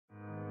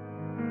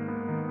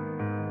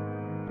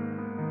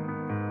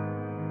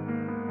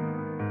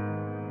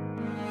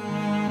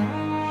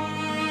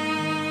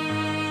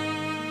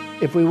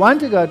If we want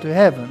to go to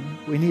heaven,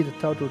 we need a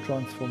total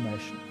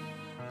transformation.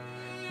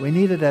 We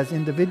need it as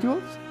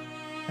individuals,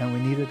 and we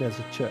need it as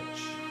a church.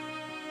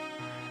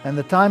 And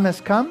the time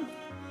has come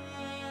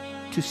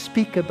to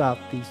speak about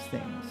these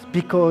things,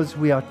 because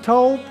we are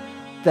told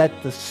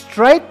that the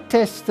straight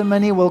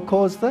testimony will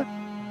cause the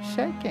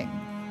shaking.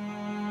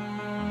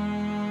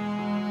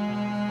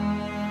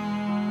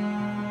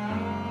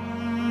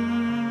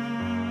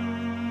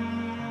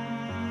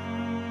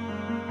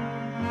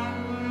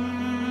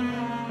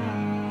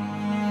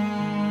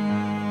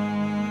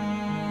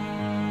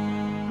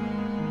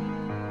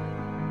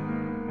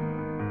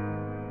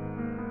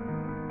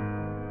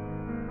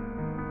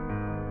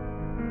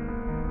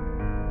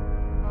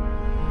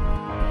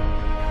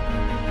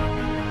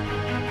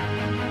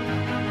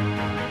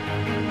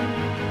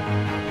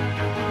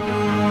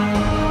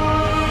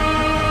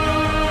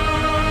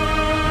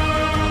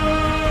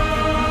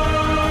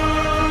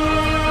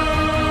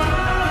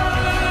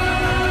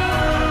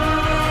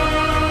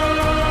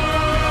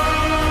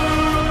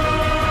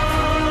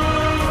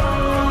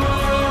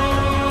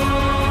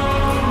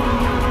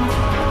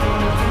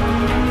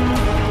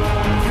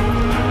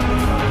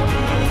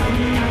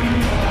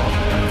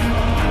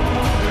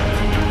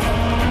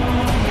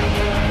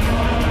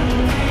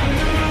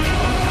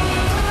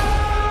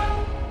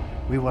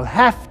 We will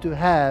have to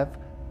have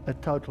a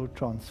total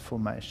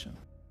transformation.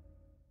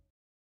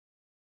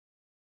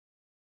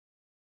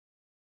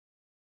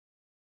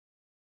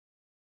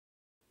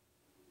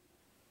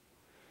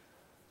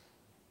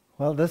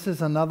 Well, this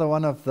is another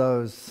one of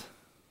those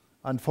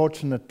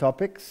unfortunate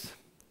topics,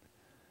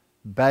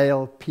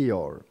 Baal,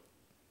 Peor.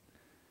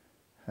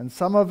 And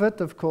some of it,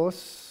 of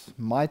course,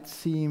 might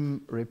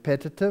seem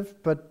repetitive,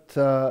 but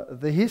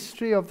the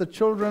history of the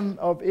children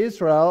of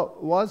Israel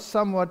was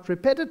somewhat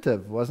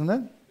repetitive, wasn't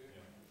it?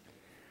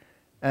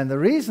 And the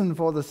reason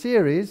for the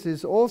series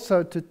is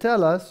also to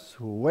tell us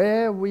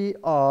where we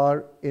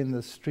are in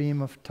the stream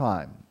of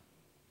time.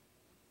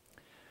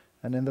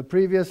 And in the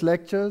previous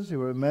lectures, you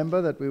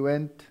remember that we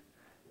went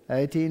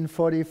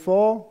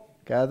 1844,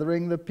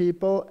 gathering the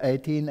people,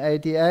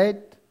 1888,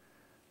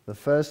 the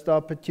first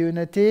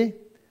opportunity.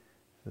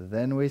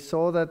 Then we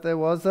saw that there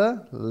was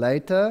a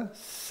later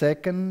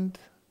second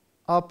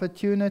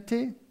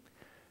opportunity.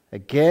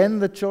 Again,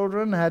 the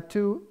children had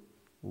to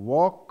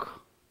walk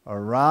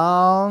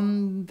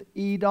around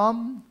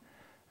Edom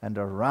and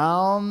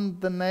around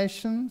the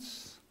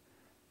nations,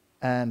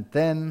 and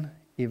then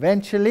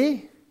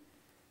eventually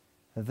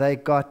they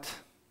got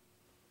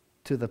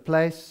to the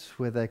place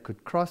where they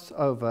could cross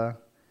over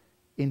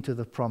into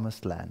the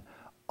promised land,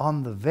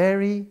 on the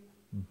very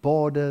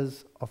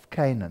borders of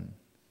Canaan.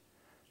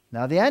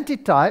 Now the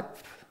antitype,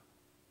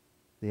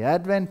 the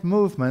Advent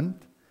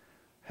movement,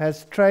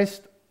 has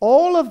traced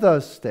all of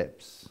those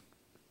steps.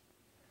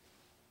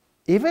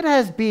 If it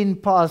has been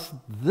past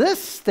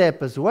this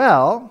step as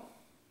well,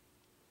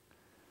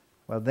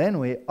 well, then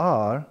we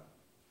are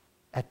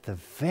at the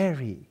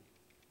very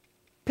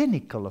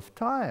pinnacle of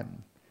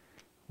time,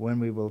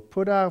 when we will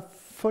put our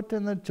foot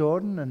in the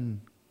Jordan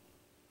and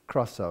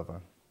cross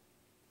over.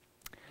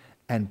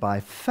 And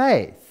by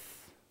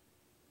faith,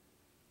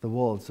 the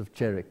walls of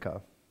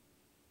Jericho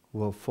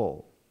will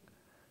fall.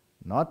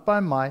 Not by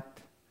might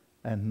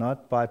and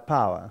not by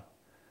power.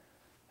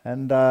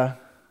 And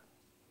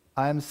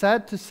I am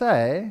sad to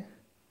say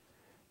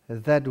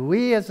that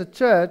we as a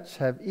church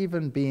have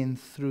even been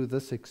through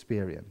this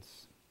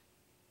experience.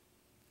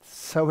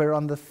 So we're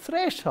on the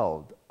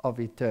threshold of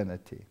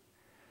eternity.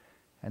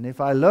 And if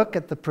I look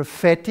at the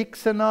prophetic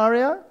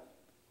scenario,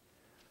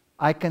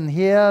 I can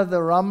hear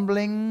the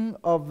rumbling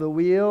of the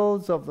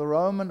wheels of the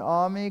Roman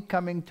army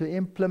coming to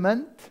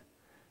implement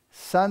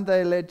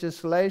Sunday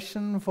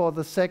legislation for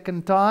the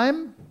second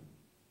time.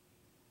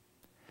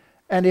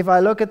 And if I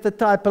look at the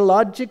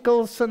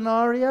typological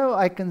scenario,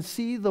 I can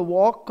see the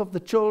walk of the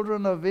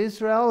children of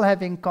Israel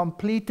having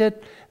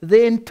completed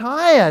the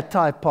entire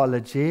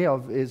typology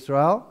of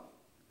Israel.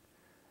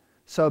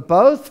 So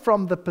both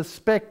from the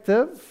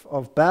perspective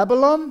of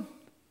Babylon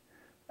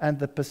and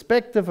the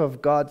perspective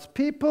of God's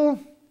people,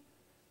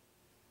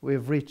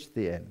 we've reached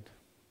the end.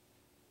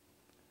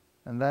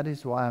 And that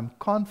is why I'm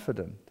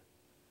confident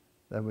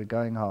that we're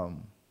going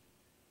home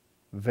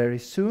very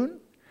soon.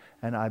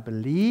 And I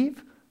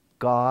believe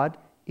God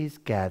is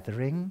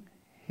gathering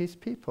His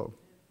people.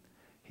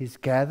 He's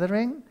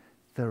gathering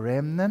the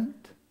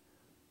remnant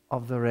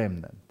of the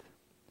remnant.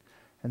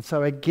 And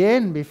so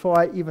again, before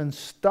I even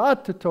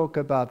start to talk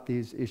about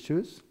these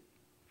issues,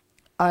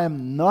 I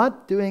am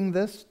not doing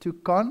this to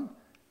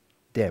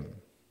condemn.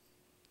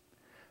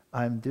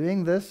 I'm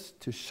doing this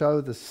to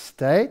show the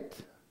state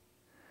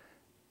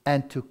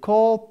and to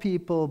call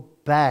people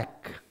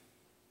back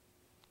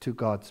to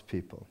God's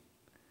people.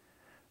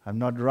 I'm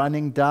not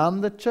running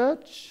down the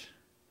church.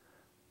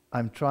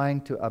 I'm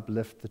trying to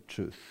uplift the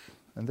truth.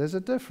 And there's a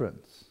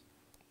difference.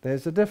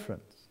 There's a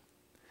difference.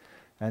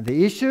 And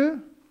the issue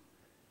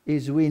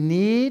is we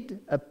need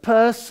a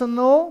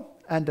personal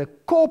and a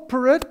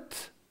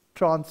corporate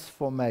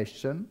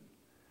transformation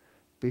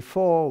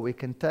before we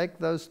can take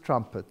those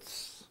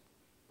trumpets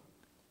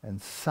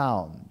and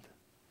sound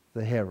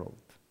the herald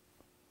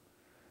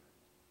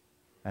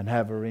and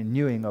have a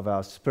renewing of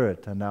our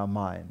spirit and our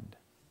mind.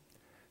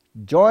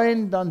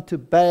 Joined unto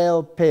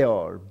Baal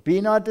Peor.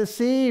 Be not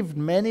deceived,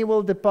 many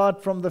will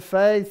depart from the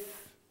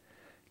faith,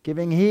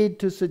 giving heed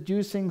to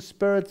seducing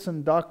spirits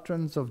and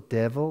doctrines of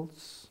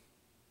devils.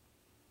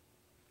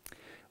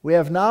 We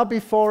have now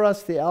before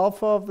us the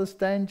alpha of this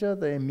danger.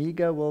 The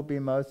omega will be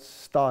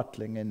most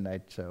startling in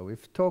nature.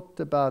 We've talked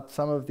about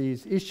some of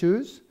these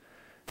issues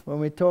when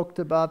we talked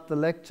about the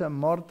lecture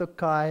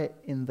Mordecai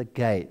in the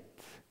Gate.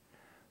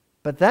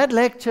 But that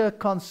lecture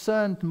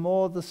concerned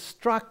more the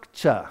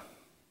structure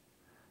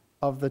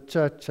of the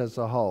church as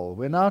a whole.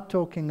 We're now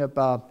talking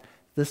about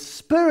the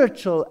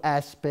spiritual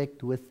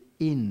aspect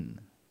within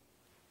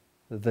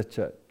the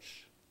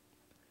church.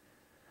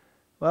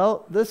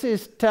 Well, this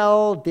is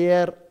Tel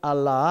Der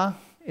Allah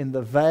in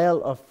the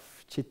Vale of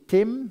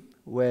Chittim,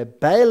 where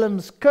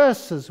Balaam's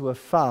curses were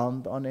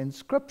found on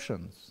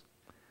inscriptions.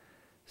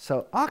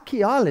 So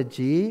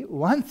archaeology,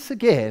 once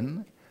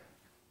again,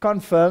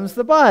 confirms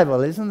the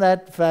Bible. Isn't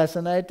that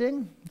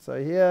fascinating?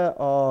 So here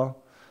are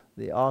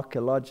the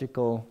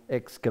archaeological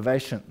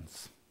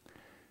excavations.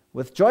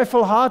 With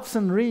joyful hearts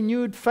and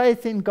renewed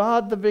faith in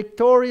God, the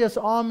victorious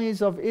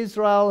armies of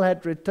Israel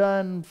had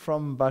returned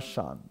from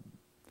Bashan.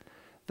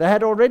 They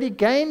had already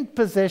gained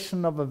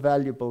possession of a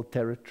valuable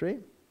territory,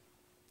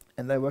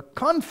 and they were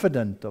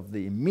confident of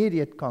the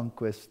immediate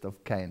conquest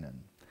of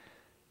Canaan.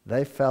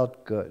 They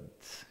felt good.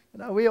 You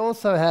know, we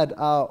also had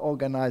our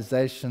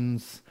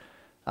organizations,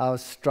 our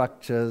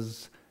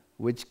structures,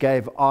 which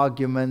gave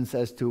arguments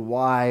as to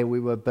why we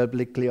were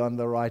biblically on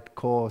the right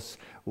course,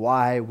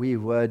 why we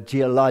were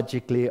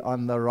geologically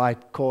on the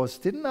right course.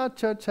 Didn't our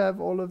church have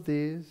all of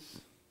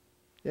these?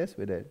 Yes,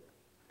 we did.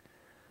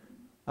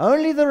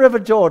 Only the river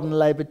Jordan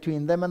lay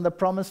between them and the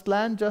promised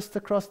land. Just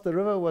across the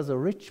river was a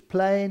rich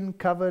plain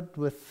covered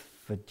with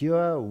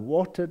verdure,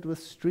 watered with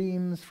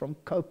streams from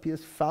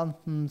copious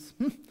fountains.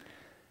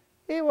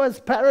 It was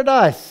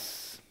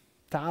paradise.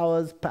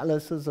 Towers,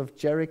 palaces of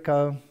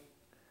Jericho,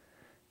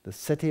 the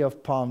city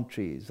of palm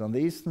trees. On the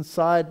eastern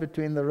side,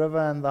 between the river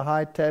and the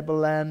high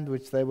tableland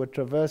which they were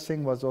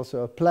traversing, was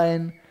also a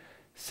plain,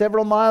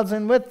 several miles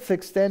in width,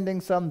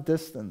 extending some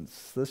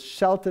distance. This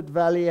sheltered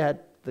valley had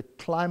the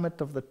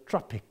climate of the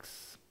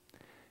tropics.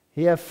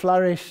 Here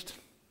flourished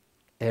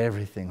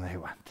everything they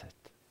wanted.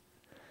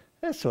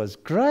 This was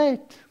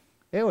great.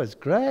 It was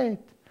great.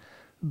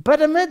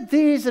 But amid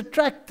these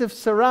attractive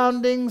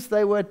surroundings,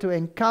 they were to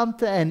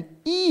encounter an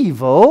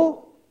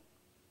evil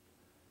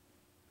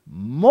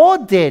more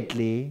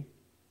deadly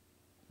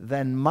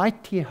than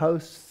mighty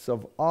hosts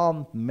of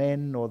armed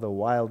men or the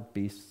wild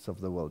beasts of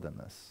the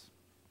wilderness.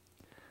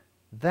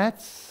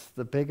 That's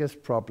the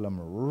biggest problem,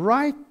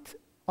 right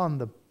on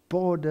the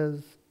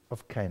borders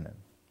of Canaan.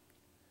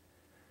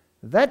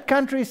 That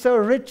country, so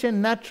rich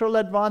in natural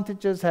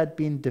advantages, had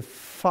been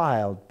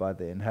defiled by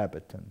the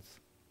inhabitants.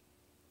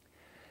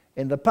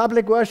 In the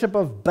public worship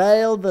of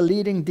Baal, the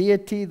leading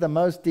deity, the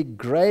most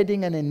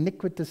degrading and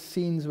iniquitous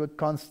scenes were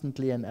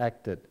constantly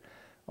enacted.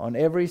 On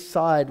every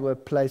side were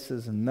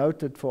places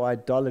noted for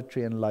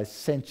idolatry and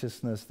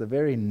licentiousness, the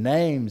very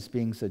names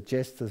being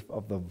suggestive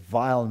of the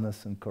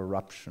vileness and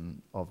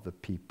corruption of the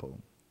people.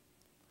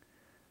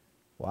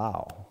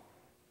 Wow.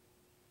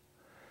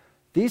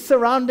 These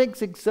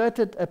surroundings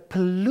exerted a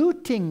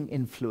polluting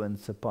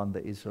influence upon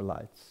the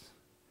Israelites.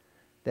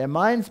 Their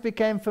minds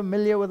became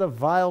familiar with the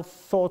vile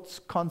thoughts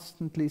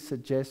constantly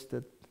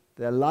suggested.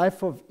 Their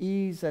life of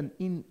ease and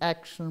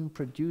inaction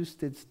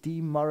produced its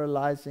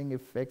demoralizing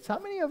effects. How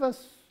many of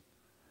us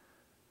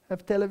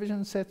have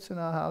television sets in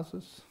our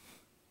houses?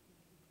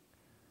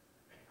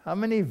 How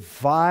many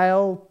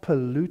vile,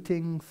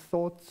 polluting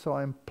thoughts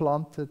are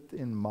implanted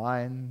in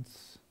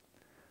minds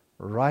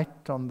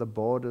right on the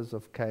borders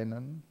of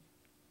Canaan?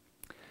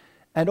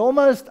 And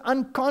almost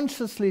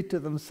unconsciously to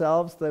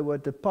themselves, they were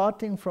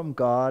departing from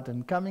God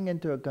and coming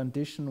into a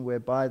condition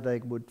whereby they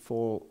would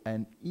fall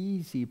an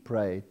easy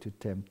prey to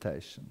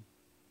temptation.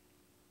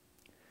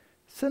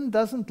 Sin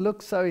doesn't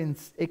look so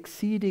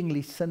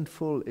exceedingly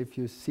sinful if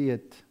you see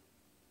it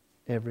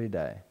every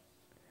day.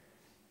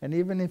 And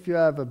even if you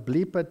have a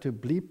bleeper to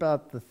bleep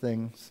out the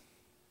things,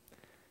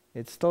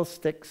 it still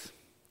sticks.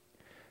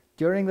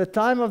 During the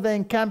time of the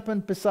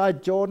encampment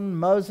beside Jordan,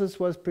 Moses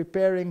was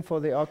preparing for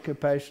the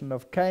occupation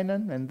of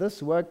Canaan. In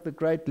this work, the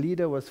great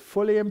leader was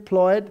fully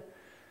employed.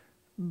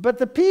 But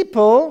the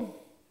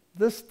people,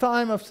 this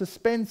time of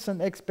suspense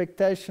and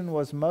expectation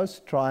was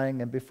most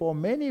trying, and before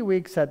many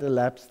weeks had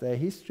elapsed, their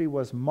history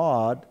was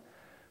marred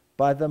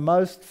by the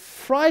most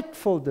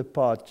frightful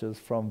departures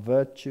from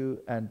virtue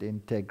and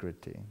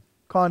integrity.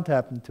 Can't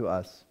happen to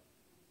us.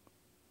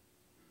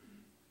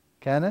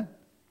 Can it?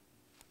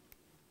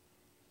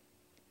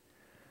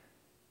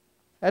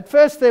 At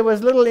first there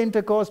was little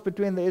intercourse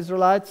between the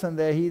Israelites and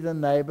their heathen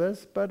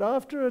neighbors, but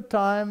after a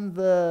time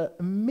the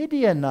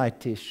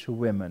Midianitish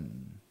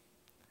women,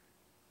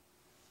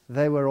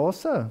 they were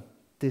also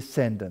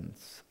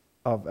descendants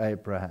of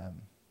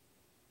Abraham.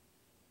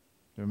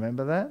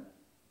 Remember that?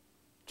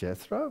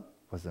 Jethro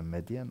was a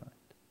Midianite.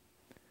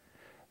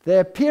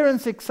 Their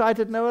appearance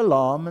excited no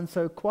alarm, and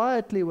so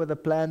quietly were the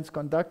plans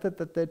conducted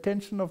that the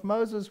attention of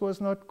Moses was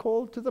not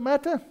called to the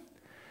matter.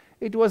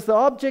 It was the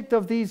object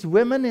of these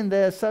women in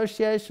their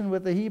association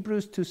with the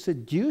Hebrews to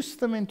seduce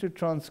them into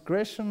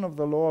transgression of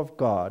the law of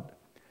God,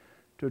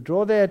 to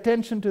draw their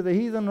attention to the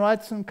heathen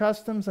rites and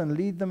customs and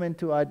lead them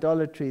into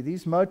idolatry.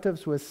 These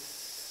motives were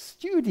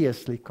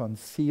studiously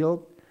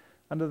concealed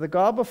under the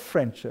garb of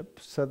friendship,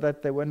 so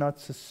that they were not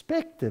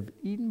suspected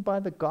even by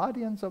the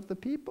guardians of the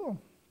people.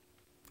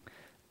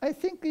 I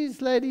think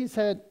these ladies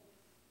had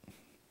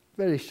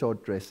very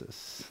short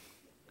dresses,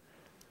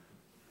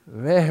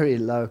 very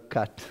low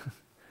cut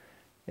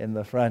in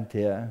the front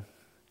here.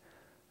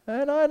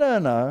 And I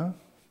don't know,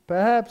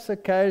 perhaps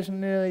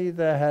occasionally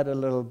they had a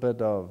little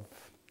bit of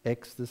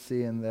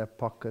ecstasy in their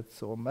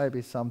pockets, or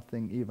maybe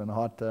something even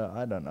hotter,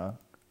 I don't know.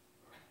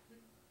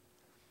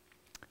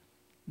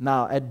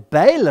 Now, at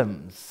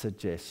Balaam's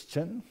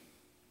suggestion,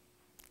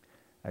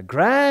 a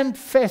grand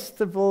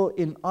festival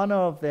in honor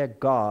of their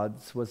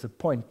gods was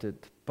appointed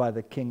by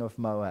the king of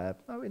Moab.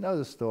 Now, we know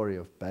the story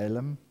of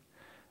Balaam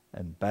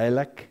and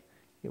Balak.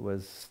 It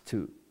was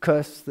to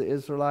curse the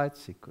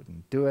Israelites. He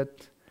couldn't do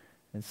it.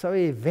 And so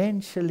he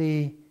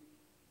eventually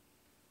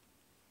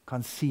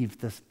conceived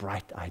this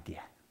bright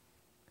idea.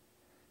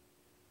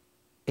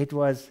 It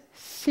was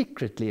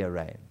secretly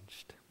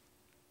arranged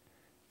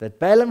that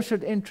Balaam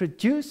should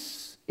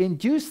induce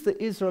the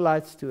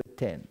Israelites to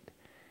attend.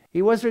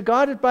 He was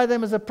regarded by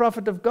them as a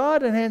prophet of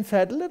God, and hence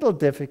had little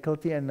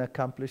difficulty in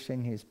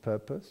accomplishing his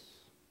purpose.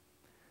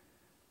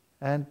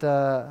 And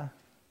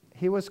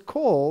he was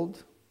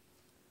called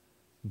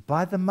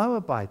by the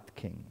Moabite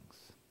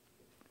kings.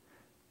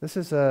 This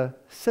is a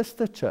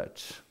sister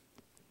church,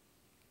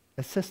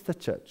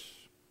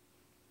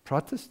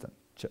 Protestant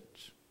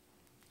church.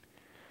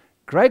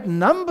 Great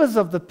numbers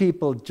of the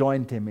people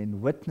joined him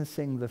in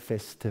witnessing the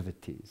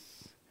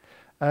festivities.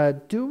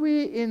 Do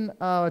we in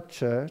our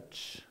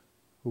church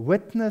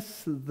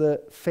witness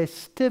the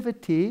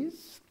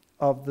festivities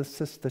of the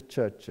sister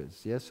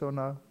churches? Yes or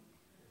no?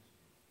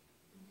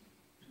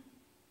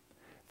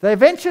 They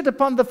ventured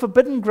upon the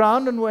forbidden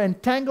ground and were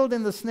entangled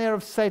in the snare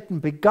of Satan,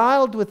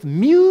 beguiled with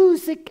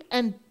music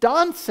and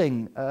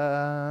dancing.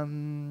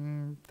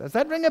 Does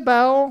that ring a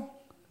bell?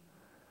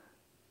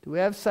 Do we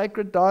have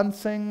sacred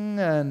dancing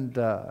and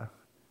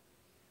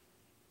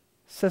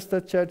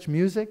sister church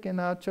music in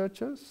our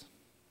churches?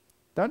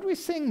 Don't we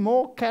sing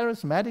more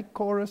charismatic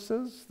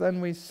choruses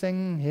than we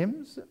sing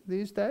hymns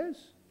these days?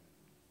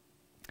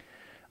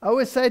 I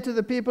always say to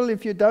the people,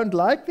 if you don't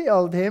like the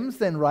old hymns,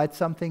 then write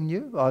something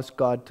new. Ask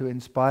God to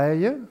inspire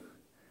you.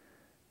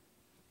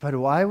 But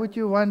why would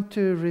you want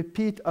to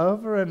repeat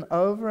over and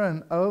over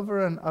and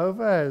over and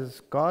over?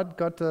 Has God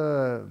got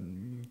a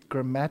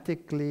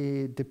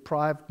grammatically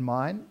deprived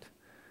mind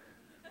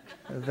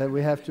that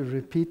we have to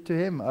repeat to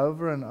him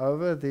over and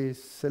over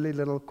these silly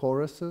little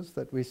choruses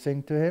that we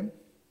sing to him?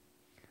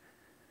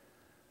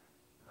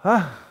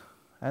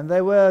 And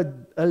they were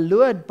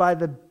allured by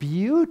the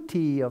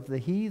beauty of the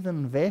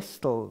heathen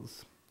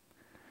vestals.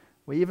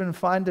 We even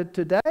find it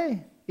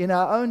today in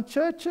our own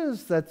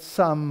churches that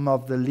some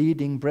of the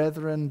leading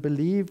brethren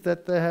believe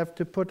that they have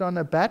to put on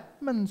a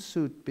Batman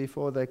suit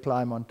before they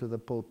climb onto the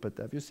pulpit.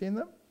 Have you seen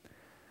them?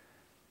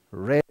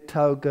 Red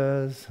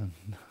togas and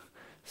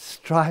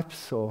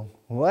stripes or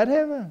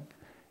whatever.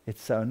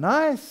 It's so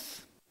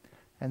nice.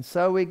 And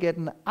so we get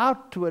an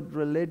outward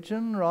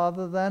religion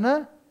rather than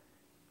a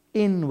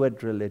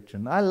inward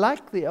religion. I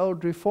like the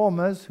old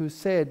reformers who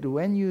said,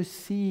 when you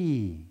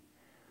see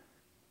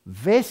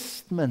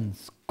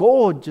vestments,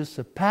 gorgeous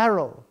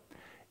apparel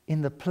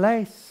in the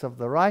place of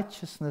the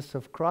righteousness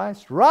of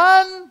Christ,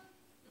 run!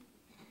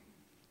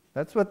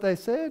 That's what they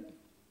said.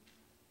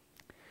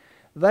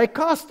 They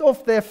cast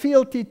off their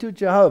fealty to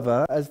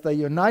Jehovah as they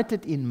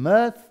united in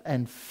mirth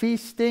and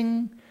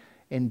feasting,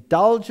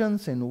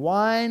 indulgence in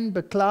wine,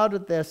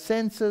 beclouded their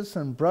senses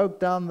and broke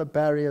down the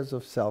barriers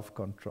of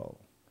self-control.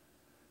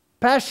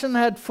 Passion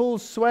had full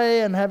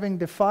sway, and having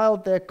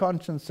defiled their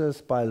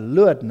consciences by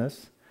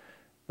lewdness,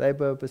 they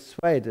were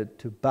persuaded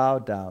to bow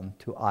down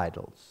to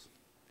idols.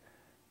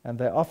 And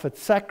they offered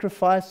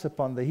sacrifice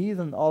upon the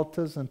heathen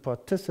altars and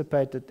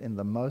participated in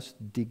the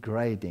most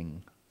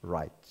degrading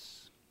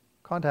rites.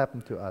 Can't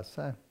happen to us,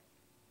 eh?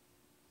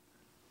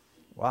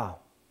 Wow.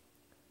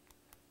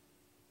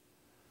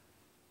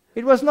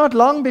 It was not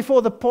long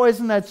before the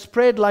poison had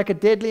spread like a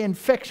deadly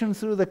infection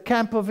through the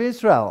camp of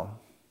Israel.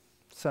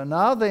 So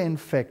now the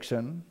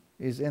infection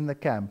is in the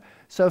camp.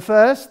 So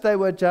first they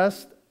were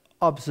just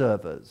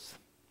observers.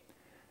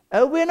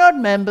 We're not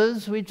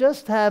members, we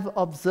just have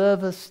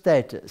observer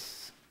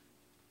status.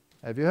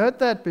 Have you heard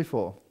that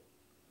before?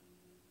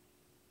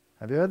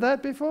 Have you heard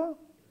that before?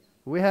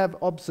 We have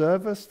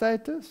observer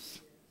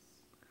status.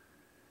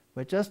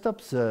 We're just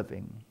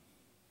observing.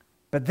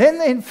 But then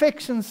the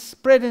infection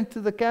spread into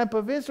the camp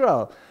of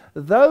Israel.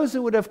 Those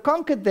who would have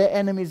conquered their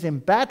enemies in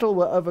battle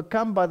were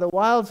overcome by the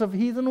wiles of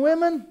heathen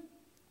women.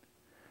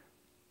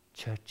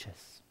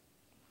 Churches.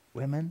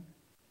 Women,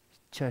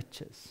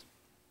 churches.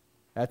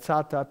 That's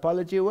how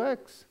typology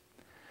works.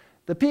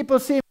 The people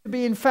seemed to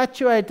be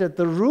infatuated.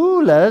 The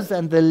rulers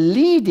and the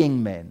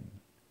leading men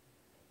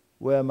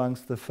were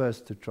amongst the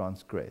first to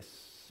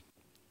transgress.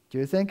 Do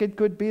you think it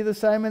could be the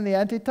same in the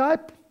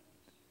antitype?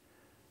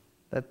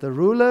 That the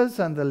rulers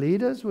and the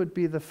leaders would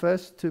be the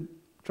first to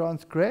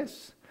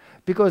transgress?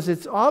 Because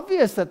it's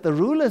obvious that the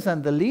rulers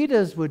and the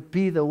leaders would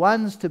be the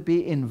ones to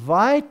be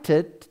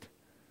invited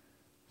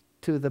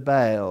to the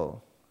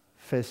Baal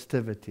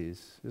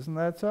festivities. Isn't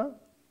that so?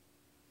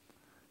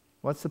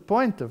 What's the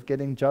point of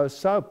getting Joe's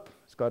soap?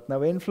 It's got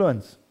no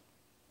influence.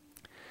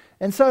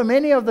 And so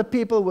many of the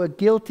people were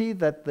guilty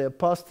that the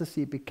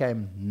apostasy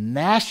became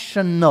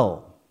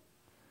national,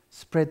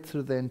 spread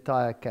through the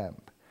entire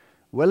camp.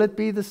 Will it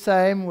be the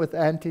same with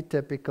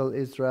antitypical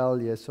Israel,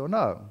 yes or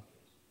no?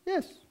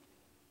 Yes.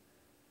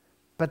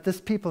 But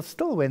this people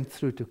still went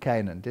through to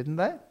Canaan, didn't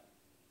they?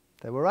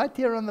 They were right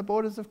here on the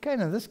borders of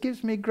Canaan. This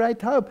gives me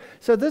great hope.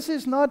 So this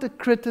is not a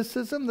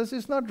criticism. This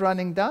is not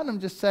running down. I'm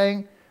just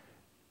saying,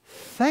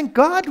 thank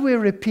God we're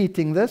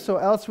repeating this,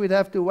 or else we'd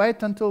have to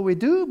wait until we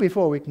do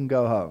before we can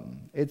go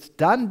home. It's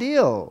done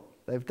deal.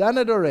 They've done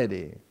it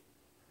already.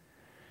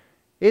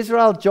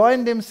 Israel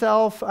joined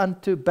himself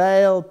unto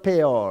Baal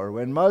Peor.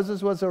 When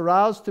Moses was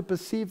aroused to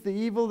perceive the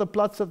evil, the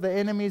plots of the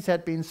enemies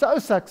had been so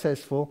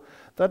successful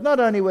that not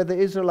only were the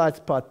Israelites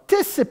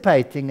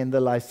participating in the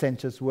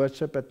licentious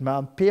worship at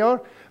Mount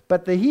Peor,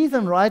 but the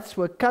heathen rites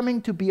were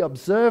coming to be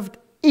observed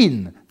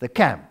in the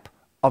camp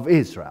of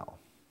Israel.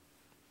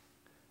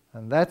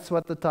 And that's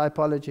what the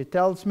typology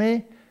tells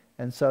me,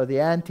 and so the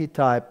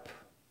antitype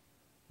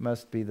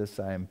must be the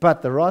same.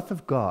 But the wrath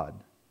of God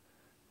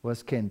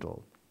was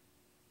kindled.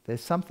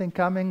 There's something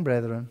coming,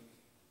 brethren.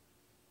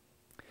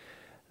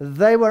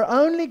 They were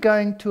only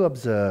going to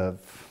observe,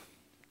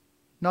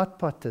 not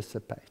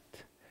participate.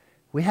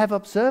 We have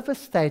observer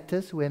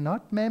status, we're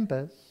not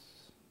members.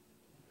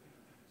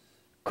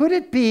 Could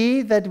it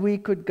be that we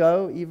could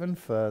go even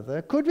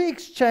further? Could we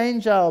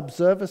exchange our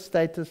observer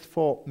status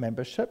for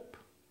membership?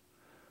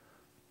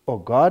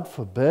 Or, God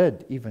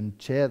forbid, even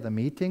chair the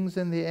meetings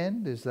in the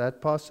end? Is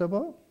that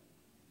possible?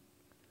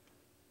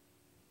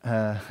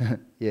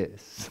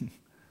 Yes.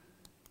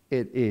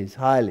 It is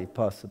highly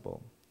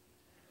possible.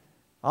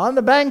 On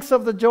the banks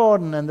of the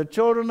Jordan, and the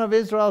children of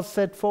Israel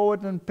set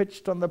forward and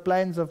pitched on the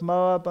plains of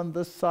Moab on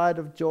this side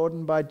of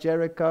Jordan by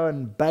Jericho,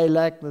 and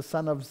Balak the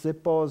son of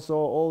Zippor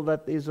saw all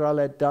that Israel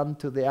had done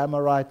to the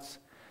Amorites.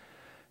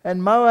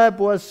 And Moab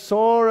was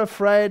sore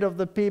afraid of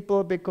the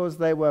people because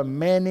they were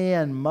many,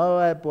 and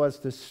Moab was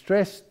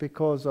distressed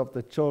because of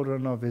the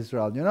children of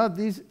Israel. You know,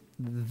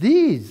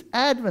 these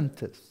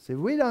Adventists, if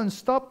we don't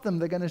stop them,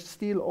 they're going to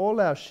steal all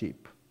our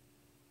sheep.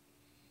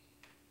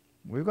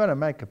 We've got to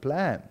make a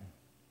plan.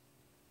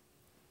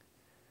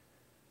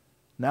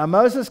 Now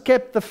Moses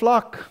kept the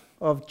flock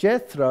of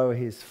Jethro,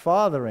 his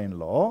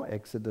father-in-law,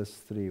 Exodus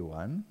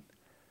 3:1,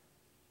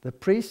 the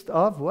priest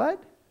of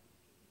what?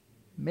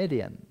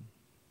 Midian.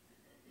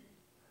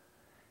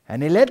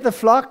 And he led the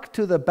flock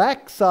to the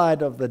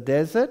backside of the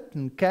desert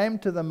and came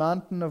to the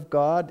mountain of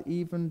God,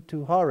 even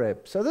to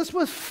Horeb. So this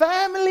was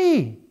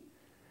family.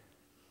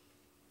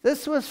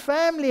 This was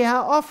family.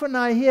 How often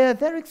I hear,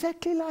 they're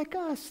exactly like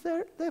us.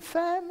 They're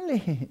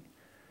family.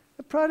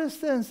 The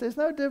Protestants, there's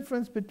no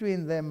difference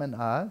between them and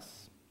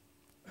us.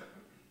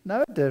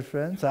 No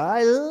difference.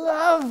 I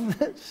love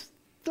this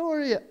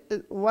story.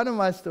 One of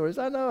my stories.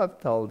 I know I've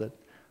told it.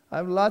 I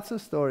have lots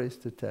of stories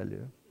to tell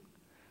you.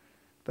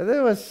 But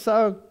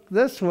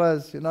this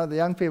was, the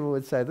young people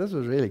would say, this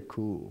was really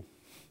cool.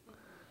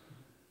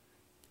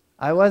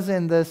 I was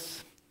in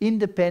this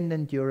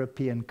independent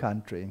European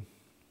country.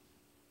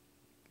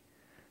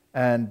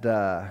 And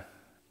I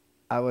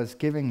was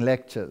giving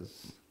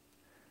lectures.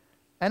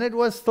 And it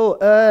was still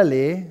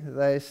early.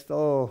 They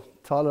still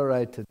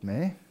tolerated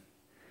me.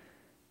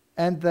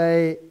 And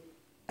they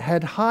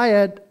had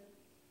hired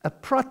a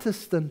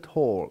Protestant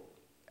hall.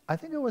 I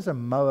think it was a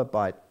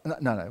Moabite.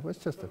 No, it was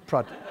just a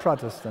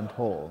Protestant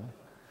hall.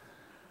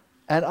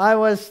 And I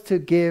was to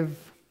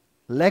give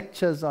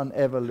lectures on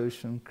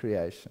evolution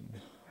creation.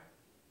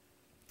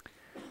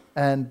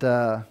 And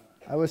I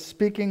was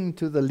speaking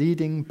to the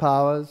leading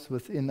powers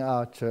within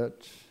our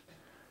church.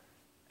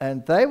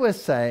 And they were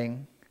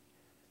saying,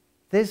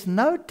 there's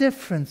no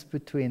difference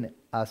between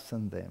us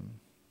and them.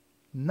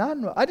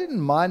 None. I didn't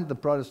mind the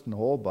Protestant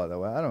hall, by the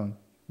way. I don't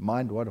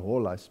mind what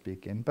hall I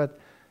speak in. But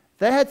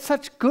they had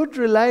such good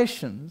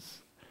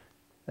relations.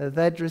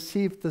 They'd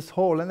received this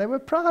hall, and they were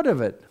proud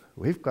of it.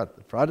 We've got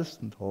the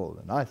Protestant hall,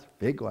 a nice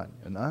big one,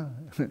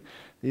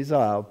 These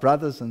are our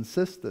brothers and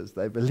sisters.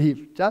 They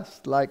believe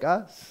just like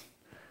us.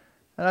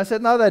 And I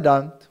said, no, they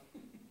don't.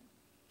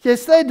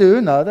 Yes, they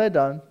do. No, they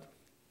don't.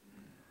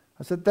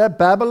 I said, they're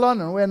Babylon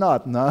and we're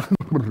not. No,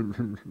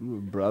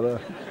 brother.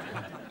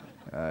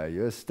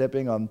 You're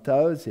stepping on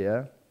toes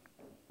here.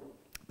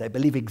 They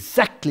believe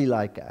exactly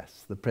like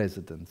us, the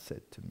president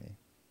said to me.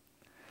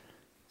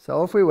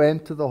 So off we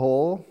went to the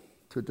hall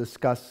to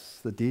discuss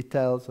the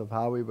details of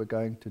how we were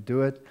going to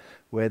do it,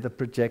 where the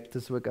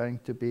projectors were going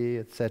to be,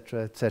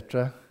 etc.,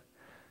 etc.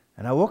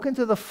 And I walk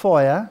into the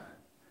foyer,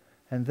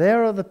 And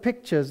there are the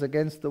pictures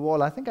against the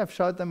wall. I think I've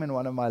showed them in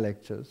one of my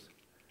lectures,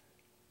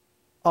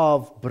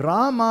 of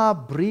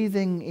Brahma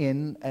breathing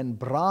in and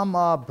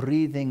Brahma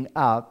breathing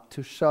out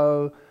to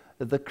show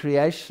the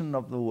creation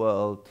of the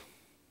world.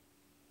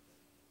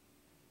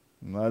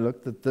 And I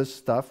looked at this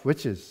stuff,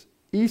 which is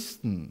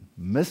Eastern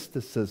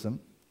mysticism,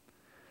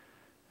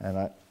 and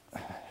I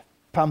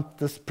pumped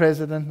this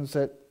president and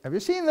said, "Have you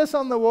seen this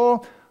on the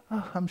wall?"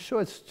 "Oh, I'm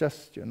sure it's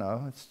just,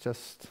 it's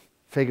just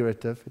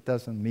figurative. It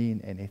doesn't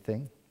mean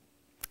anything."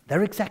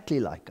 They're exactly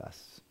like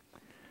us.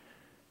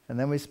 And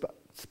then we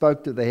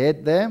spoke to the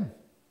head there,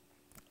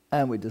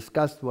 and we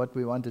discussed what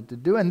we wanted to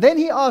do. And then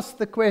he asked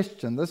the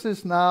question. This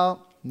is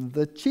now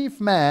the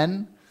chief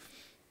man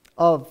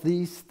of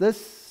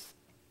this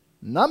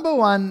number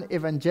one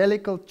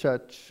evangelical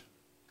church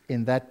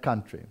in that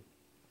country.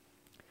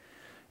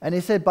 And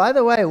he said, "By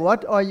the way,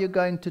 what are you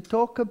going to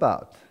talk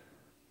about?"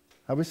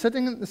 I was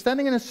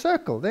standing in a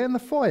circle there in the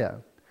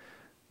foyer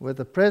with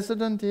the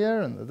president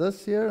here and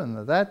this here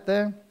and that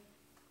there.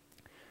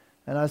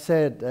 And I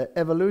said,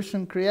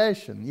 "Evolution,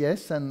 creation."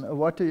 "Yes, and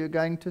what are you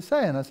going to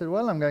say?" And I said,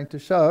 "Well, I'm going to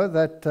show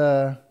that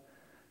the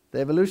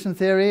evolution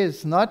theory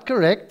is not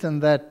correct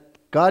and that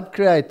God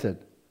created."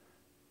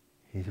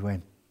 He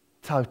went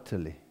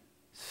totally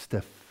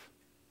stiff.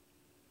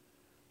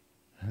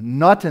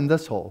 "Not in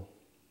this hall."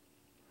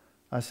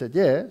 I said,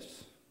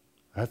 "Yes,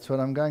 that's what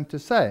I'm going to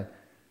say."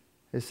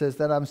 He says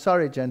that, "I'm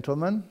sorry,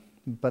 gentlemen,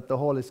 but the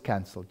hall is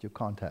cancelled. You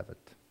can't have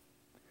it."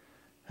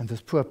 And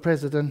this poor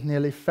president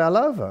nearly fell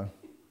over.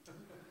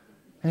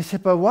 And he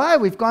said, "But why?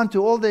 We've gone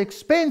to all the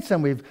expense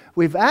and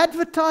we've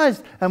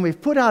advertised and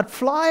we've put out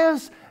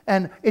flyers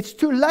and it's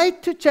too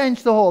late to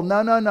change the hall."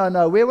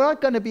 No. We're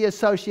not going to be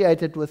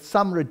associated with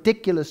some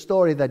ridiculous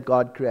story that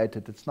God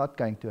created. It's not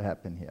going to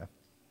happen here.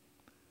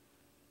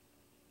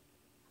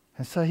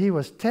 And so he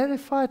was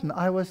terrified and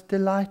I was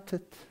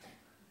delighted.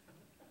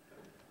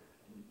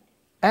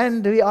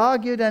 And he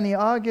argued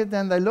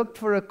and they looked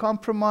for a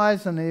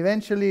compromise, and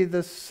eventually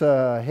this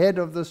head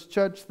of this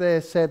church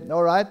there said,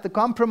 "All right, the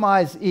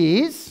compromise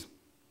is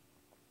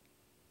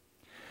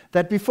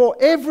that before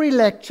every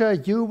lecture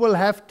you will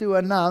have to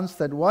announce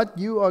that what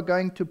you are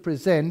going to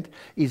present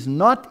is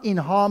not in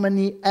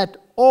harmony at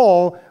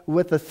all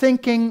with the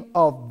thinking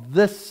of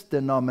this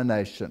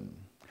denomination."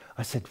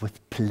 I said,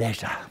 "With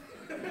pleasure."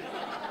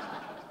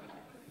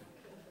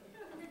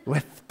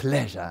 With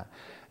pleasure.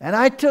 And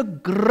I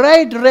took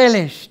great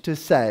relish to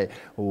say,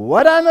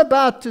 what I'm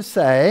about to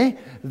say,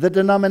 the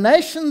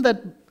denomination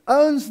that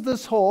owns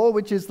this hall,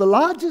 which is the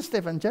largest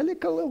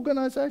evangelical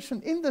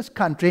organization in this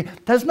country,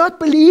 does not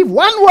believe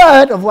one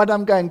word of what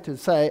I'm going to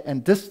say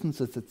and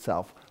distances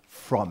itself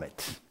from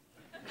it.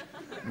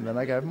 And then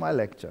I gave my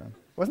lecture.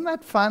 Wasn't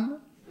that fun?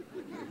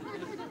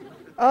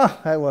 Oh,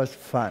 that was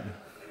fun.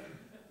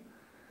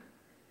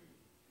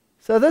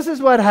 So this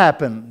is what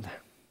happened.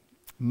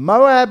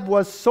 Moab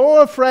was so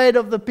afraid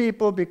of the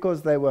people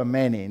because they were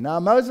many. Now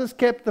Moses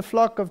kept the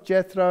flock of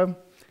Jethro.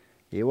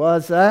 He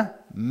was a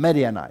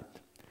Midianite.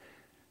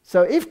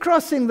 So if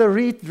crossing the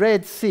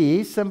Red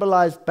Sea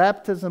symbolized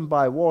baptism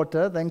by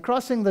water, then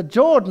crossing the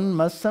Jordan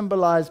must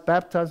symbolize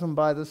baptism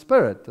by the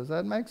Spirit. Does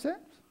that make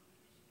sense?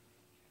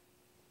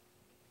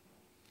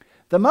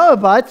 The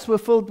Moabites were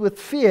filled with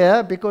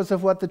fear because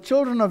of what the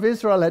children of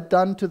Israel had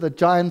done to the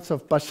giants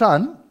of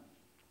Bashan.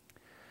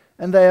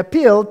 And they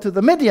appealed to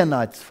the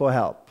Midianites for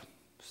help.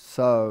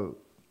 So,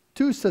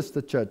 two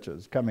sister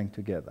churches coming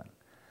together.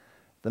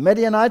 The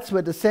Midianites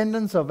were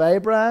descendants of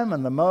Abraham,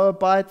 and the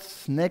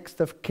Moabites next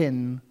of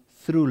kin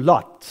through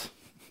Lot.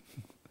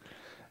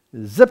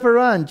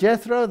 Zipporah and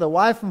Jethro, the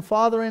wife and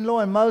father-in-law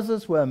in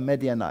Moses, were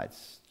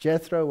Midianites.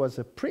 Jethro was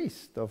a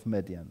priest of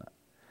Midian.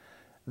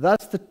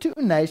 Thus the two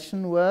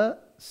nations were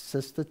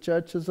sister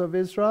churches of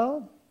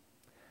Israel.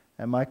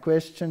 And my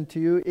question to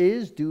you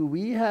is, do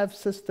we have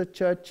sister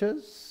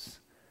churches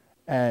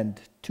and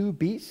two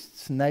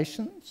beasts,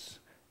 nations,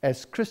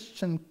 as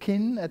Christian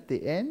kin at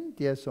the end?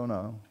 Yes or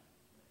no?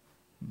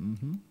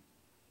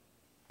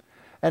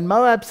 And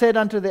Moab said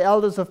unto the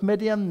elders of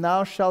Midian,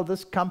 Now shall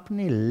this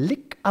company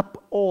lick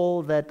up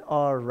all that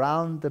are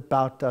round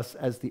about us,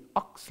 as the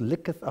ox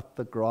licketh up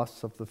the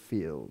grass of the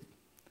field.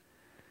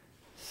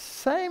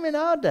 Same in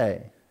our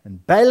day.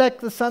 And Balak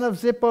the son of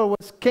Zippor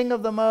was king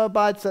of the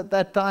Moabites at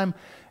that time,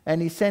 and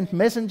he sent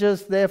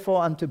messengers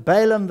therefore unto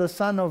Balaam the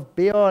son of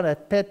Peor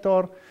at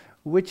Peor,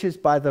 which is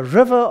by the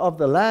river of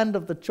the land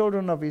of the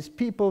children of his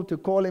people, to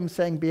call him,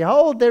 saying,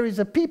 Behold, there is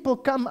a people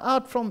come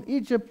out from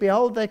Egypt.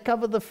 Behold, they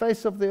cover the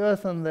face of the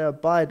earth, and they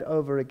abide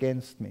over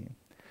against me.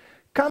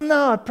 Come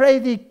now, I pray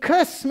thee,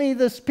 curse me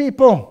this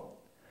people,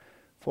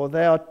 for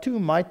they are too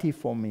mighty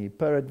for me.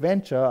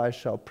 Peradventure I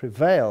shall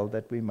prevail,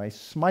 that we may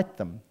smite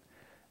them,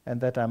 and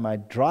that I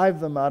might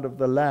drive them out of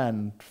the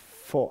land.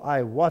 For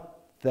I wot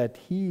that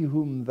he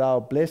whom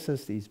thou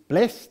blessest is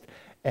blessed,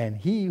 and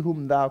he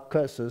whom thou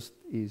cursest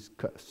is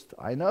cursed.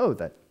 I know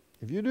that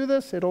if you do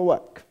this, it'll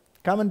work.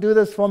 Come and do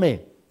this for me.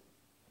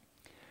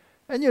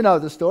 And you know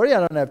the story. I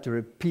don't have to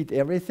repeat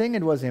everything.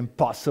 It was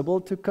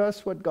impossible to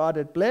curse what God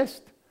had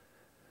blessed.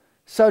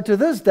 So to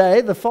this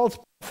day, the false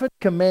prophet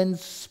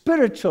commends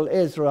spiritual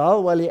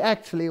Israel while he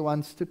actually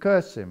wants to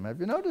curse him. Have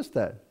you noticed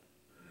that?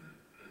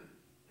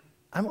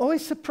 I'm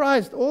always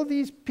surprised. All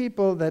these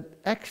people that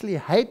actually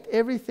hate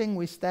everything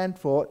we stand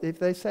for, if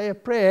they say a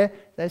prayer,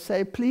 they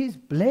say, please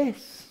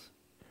bless.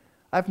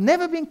 I've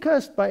never been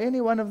cursed by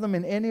any one of them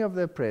in any of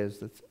their prayers.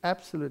 That's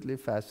absolutely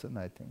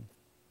fascinating.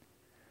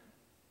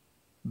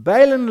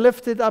 Balaam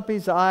lifted up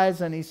his eyes,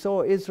 and he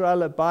saw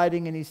Israel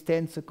abiding in his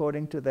tents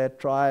according to their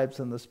tribes,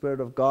 and the Spirit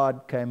of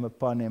God came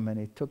upon him, and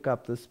he took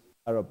up this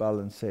parable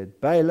and said,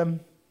 Balaam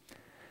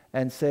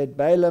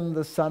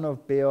the son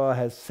of Peor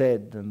has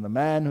said, and the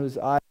man whose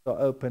eyes are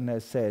open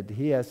has said,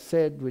 he has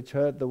said, which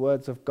heard the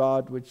words of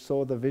God, which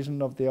saw the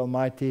vision of the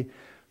Almighty,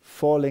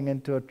 falling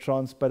into a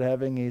trance, but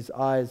having his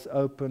eyes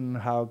open,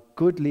 how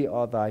goodly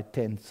are thy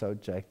tents, O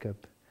Jacob,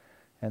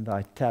 and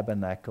thy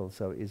tabernacles,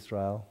 O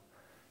Israel.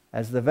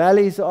 As the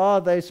valleys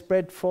are, they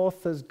spread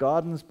forth as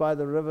gardens by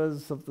the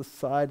rivers of the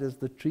side, as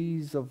the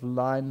trees of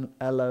line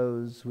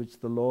aloes,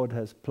 which the Lord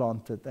has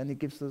planted. And he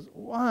gives this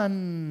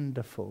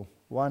wonderful,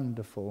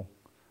 wonderful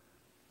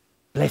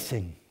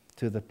blessing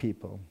to the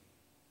people.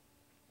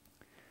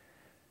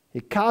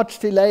 He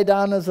couched, he lay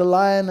down as a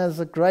lion, as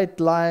a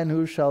great lion,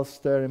 who shall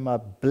stir him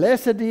up?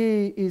 Blessed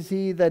is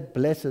he that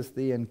blesses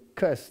thee, and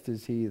cursed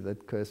is he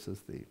that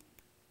curses thee.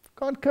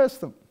 Can't curse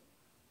them.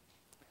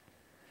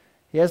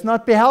 He has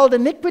not beheld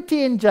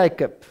iniquity in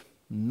Jacob,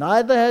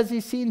 neither has he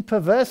seen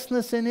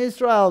perverseness in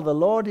Israel. The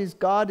Lord his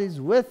God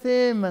is with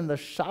him, and the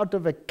shout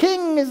of a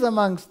king is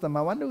amongst them.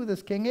 I wonder who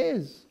this king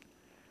is.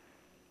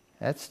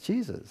 That's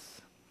Jesus.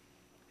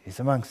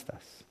 He's amongst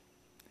us.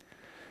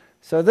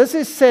 So this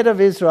is said of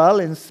Israel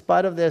in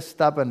spite of their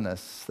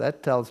stubbornness.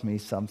 That tells me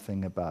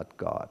something about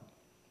God.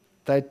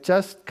 They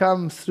just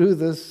come through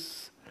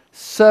this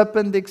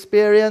serpent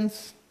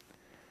experience,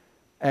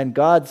 and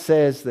God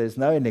says there's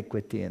no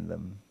iniquity in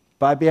them.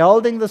 By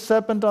beholding the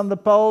serpent on the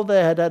pole,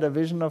 they had a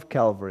vision of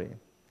Calvary.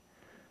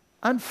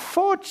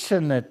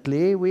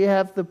 Unfortunately, we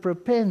have the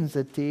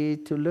propensity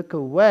to look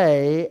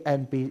away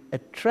and be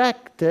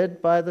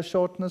attracted by the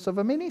shortness of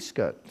a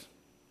miniskirt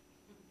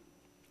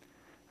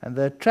and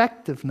the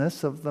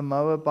attractiveness of the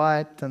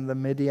Moabite and the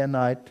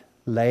Midianite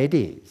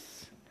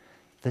ladies,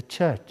 the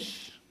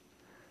church.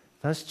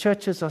 Those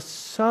churches are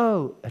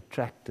so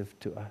attractive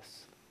to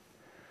us.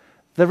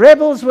 The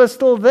rebels were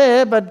still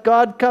there, but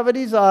God covered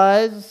his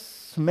eyes.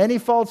 Many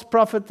false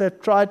prophets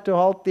that tried to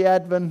halt the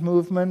Advent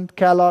movement,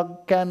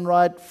 Kellogg,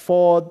 Canwright,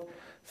 Ford,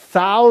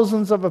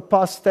 thousands of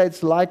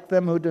apostates like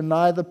them who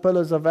deny the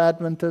pillars of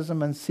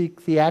Adventism and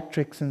seek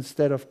theatrics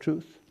instead of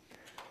truth.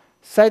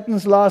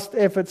 Satan's last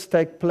efforts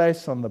take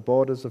place on the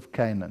borders of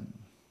Canaan.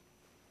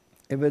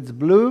 If it's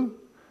blue,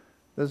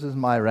 this is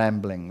my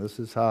rambling. This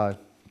is how I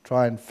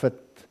try and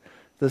fit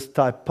this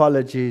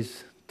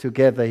typologies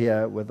together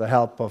here with the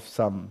help of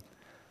some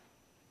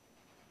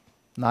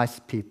nice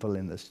people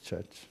in this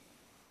church.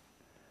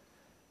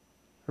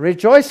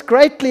 Rejoice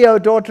greatly, O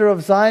daughter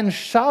of Zion.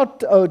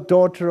 Shout, O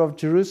daughter of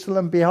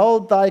Jerusalem.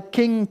 Behold, thy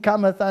king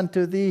cometh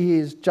unto thee. He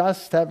is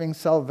just, having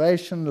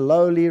salvation,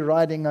 lowly,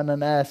 riding on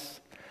an ass,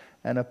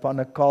 and upon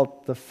a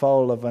colt, the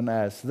foal of an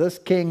ass. This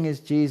king is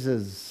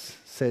Jesus,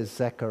 says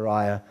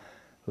Zechariah,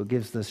 who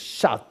gives this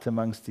shout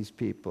amongst his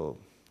people.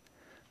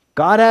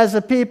 God has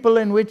a people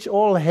in which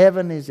all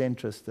heaven is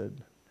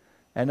interested,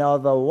 and are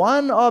the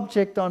one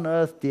object on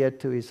earth dear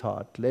to his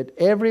heart. Let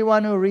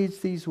everyone who reads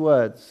these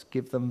words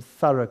give them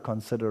thorough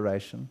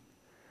consideration.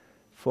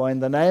 For in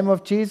the name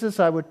of Jesus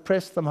I would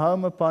press them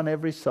home upon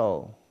every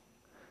soul.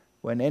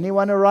 When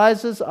anyone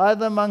arises,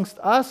 either amongst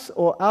us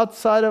or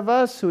outside of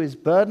us, who is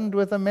burdened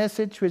with a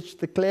message which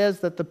declares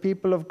that the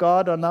people of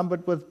God are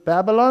numbered with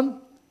Babylon,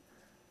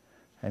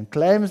 and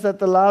claims that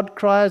the loud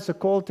cries are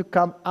called to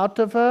come out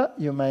of her,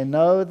 you may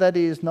know that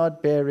he is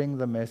not bearing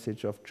the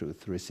message of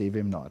truth. Receive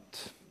him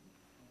not.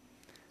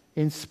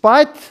 In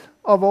spite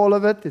of all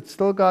of it, it's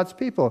still God's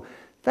people.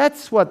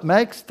 That's what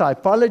makes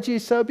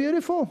typology so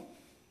beautiful.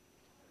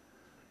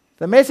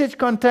 The message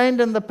contained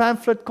in the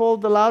pamphlet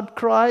called The Loud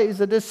Cry is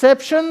a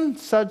deception.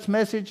 Such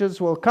messages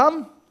will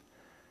come,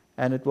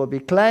 and it will be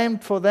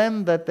claimed for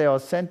them that they are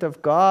sent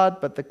of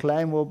God, but the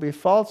claim will be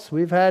false.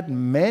 We've had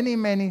many,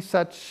 many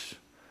such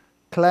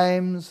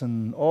claims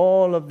and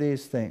all of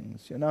these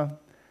things, you know.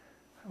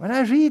 When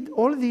I read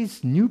all of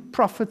these new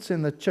prophets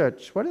in the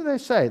church, what do they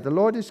say? The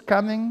Lord is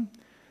coming.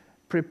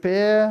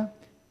 Prepare,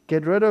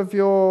 get rid of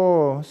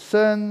your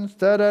sins,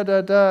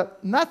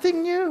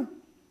 Nothing new.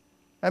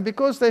 And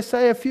because they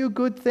say a few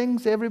good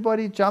things,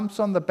 everybody jumps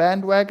on the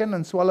bandwagon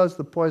and swallows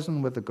the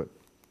poison with the good.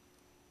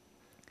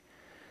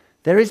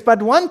 There is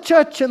but one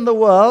church in the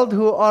world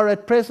who are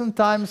at present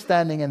time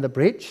standing in the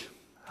breach.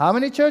 How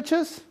many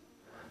churches?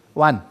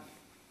 One.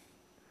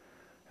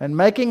 And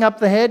making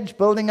up the hedge,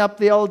 building up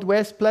the old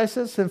west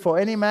places, and for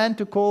any man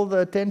to call the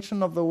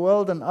attention of the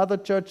world and other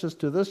churches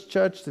to this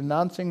church,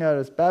 denouncing her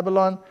as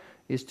Babylon,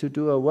 is to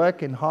do a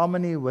work in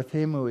harmony with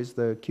him who is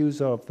the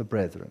accuser of the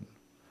brethren.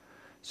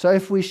 So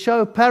if we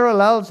show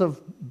parallels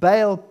of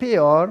Baal,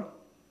 Peor,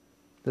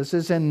 this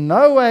is in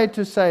no way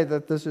to say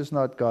that this is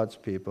not God's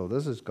people.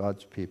 This is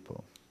God's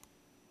people.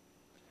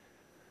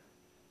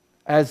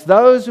 As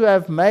those who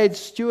have made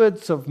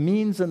stewards of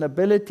means and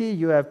ability,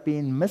 you have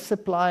been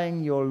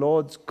misapplying your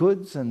Lord's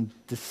goods and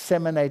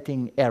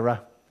disseminating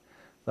error.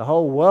 The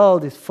whole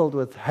world is filled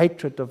with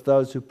hatred of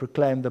those who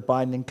proclaim the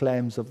binding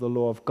claims of the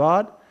law of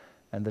God,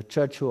 and the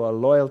church who are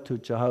loyal to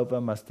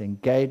Jehovah must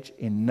engage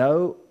in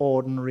no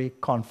ordinary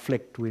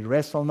conflict. We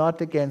wrestle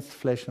not against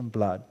flesh and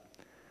blood,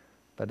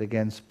 but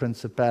against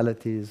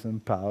principalities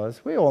and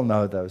powers. We all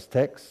know those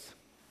texts.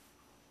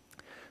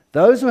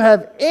 Those who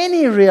have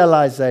any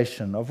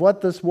realization of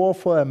what this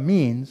warfare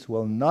means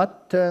will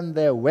not turn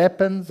their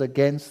weapons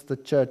against the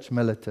church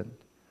militant.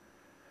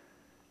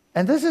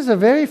 And this is a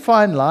very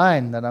fine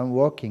line that I'm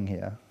walking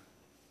here,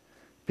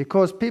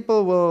 because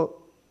people will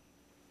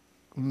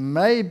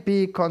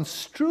maybe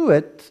construe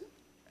it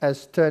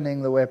as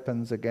turning the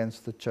weapons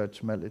against the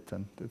church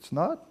militant. It's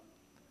not.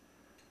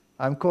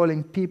 I'm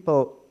calling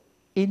people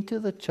into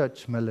the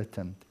church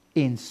militant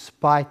in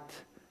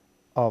spite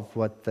of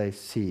what they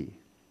see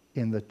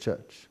in the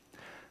church.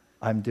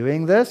 I'm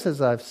doing this,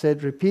 as I've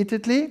said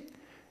repeatedly,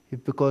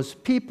 because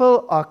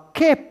people are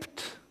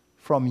kept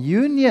from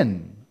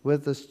union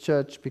with this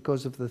church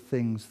because of the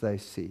things they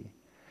see.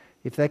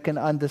 If they can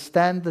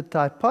understand the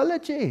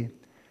typology,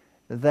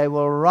 they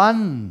will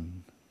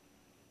run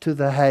to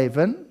the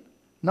haven.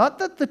 Not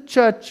that the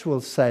church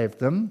will save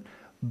them,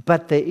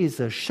 but there is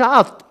a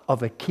shout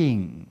of a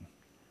king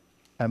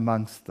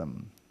amongst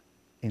them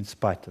in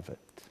spite of it.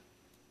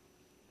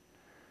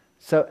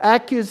 So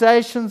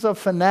accusations of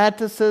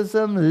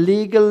fanaticism,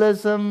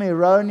 legalism,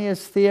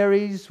 erroneous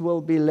theories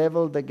will be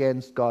leveled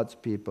against God's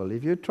people.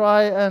 If you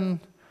try and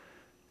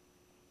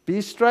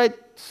be straight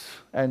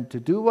and to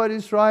do what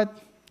is right,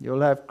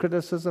 you'll have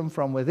criticism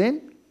from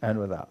within and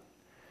without.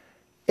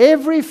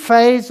 Every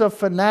phase of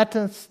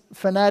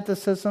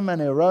fanaticism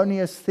and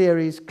erroneous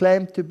theories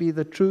claimed to be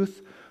the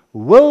truth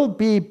will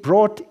be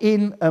brought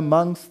in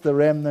amongst the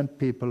remnant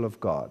people of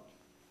God.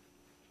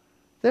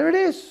 There it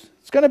is.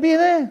 It's going to be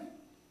there.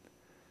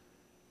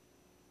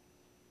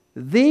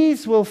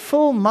 These will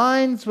fill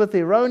minds with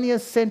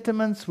erroneous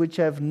sentiments which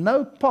have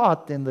no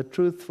part in the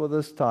truth for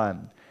this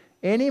time.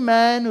 Any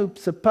man who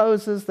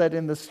supposes that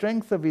in the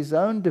strength of his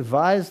own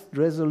devised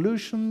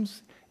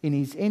resolutions, in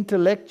his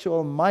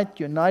intellectual might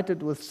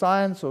united with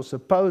science or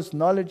supposed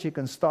knowledge, he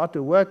can start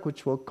a work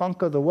which will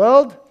conquer the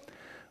world,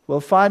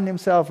 will find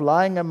himself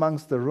lying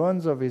amongst the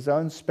ruins of his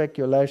own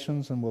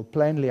speculations and will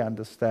plainly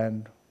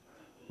understand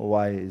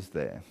why he is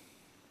there.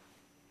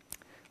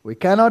 We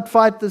cannot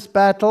fight this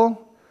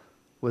battle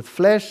with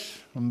flesh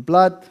and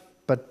blood,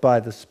 but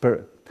by the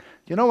Spirit.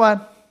 You know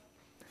what?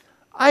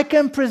 I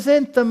can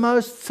present the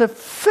most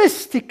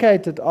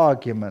sophisticated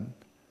argument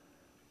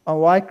on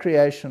why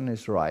creation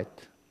is right,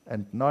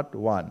 and not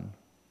one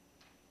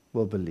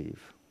will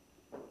believe.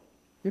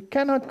 You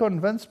cannot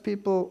convince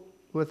people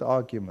with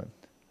argument.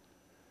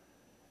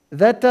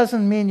 That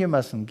doesn't mean you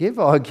mustn't give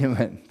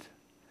argument.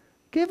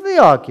 Give the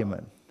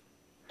argument.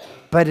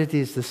 But it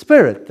is the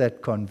Spirit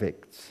that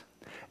convicts.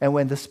 And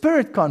when the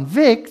Spirit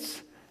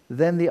convicts,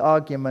 then the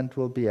argument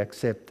will be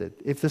accepted.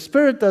 If the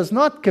Spirit does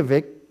not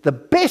convict, the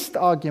best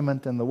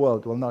argument in the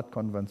world will not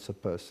convince a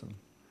person.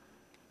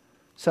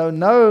 So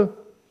no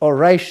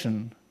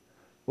oration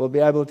will be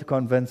able to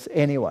convince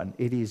anyone.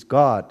 It is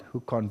God who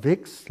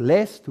convicts,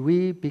 lest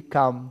we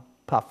become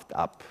puffed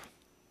up.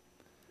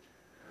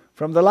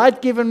 From the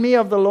light given me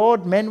of the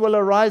Lord, men will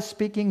arise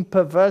speaking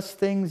perverse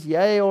things.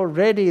 Yea,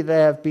 already they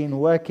have been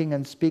working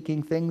and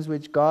speaking things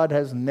which God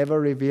has never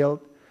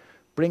revealed,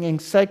 bringing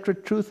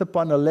sacred truth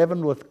upon a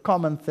leaven with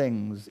common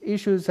things.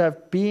 Issues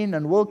have been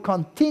and will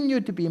continue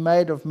to be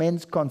made of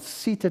men's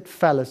conceited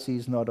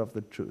fallacies, not of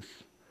the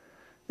truth.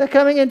 They're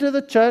coming into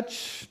the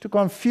church to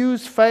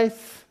confuse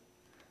faith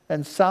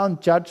and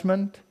sound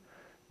judgment,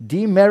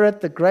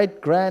 demerit the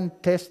great grand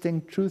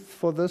testing truth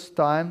for this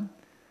time.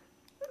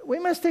 We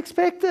must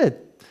expect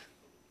it.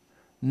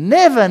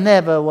 Never,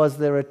 never was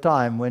there a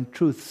time when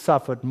truth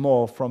suffered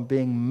more from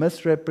being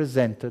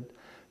misrepresented,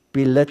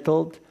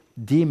 belittled,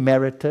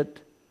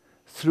 demerited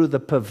through the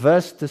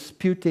perverse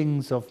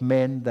disputings of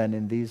men than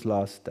in these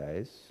last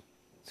days.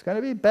 It's going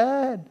to be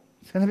bad.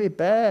 It's going to be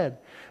bad.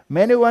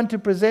 Men who want to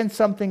present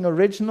something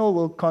original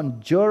will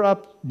conjure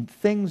up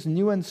things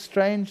new and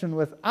strange, and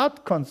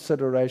without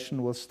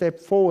consideration will step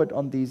forward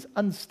on these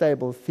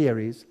unstable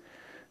theories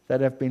that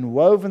have been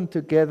woven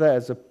together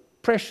as a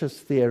precious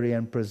theory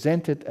and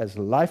presented as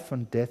life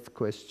and death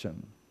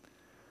question.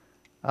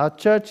 Our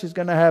church is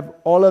going to have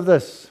all of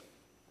this.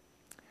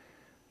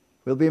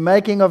 We'll be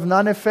making of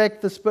none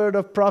effect the spirit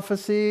of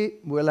prophecy.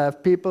 We'll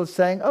have people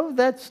saying, oh,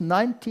 that's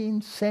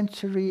 19th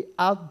century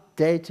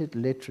outdated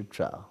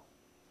literature,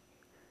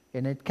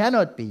 and it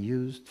cannot be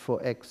used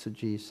for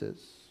exegesis.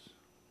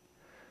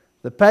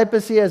 The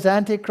papacy as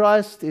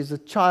Antichrist is a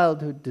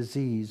childhood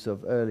disease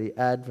of early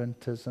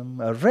Adventism,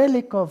 a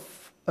relic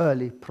of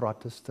early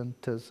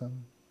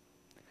Protestantism.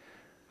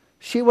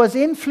 She was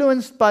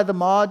influenced by the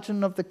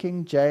margin of the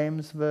King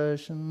James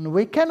Version.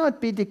 We cannot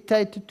be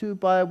dictated to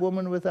by a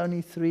woman with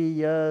only 3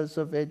 years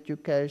of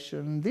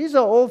education. These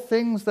are all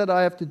things that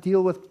I have to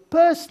deal with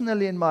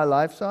personally in my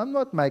life, so I'm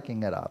not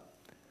making it up.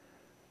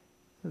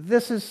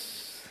 This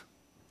is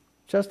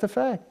just a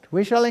fact.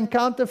 We shall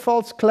encounter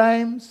false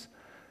claims.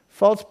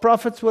 False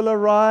prophets will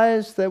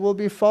arise. There will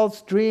be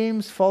false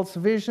dreams, false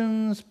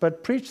visions.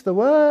 But preach the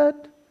word.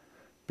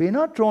 Be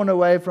not drawn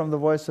away from the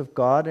voice of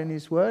God and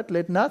His word.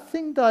 Let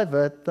nothing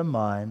divert the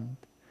mind.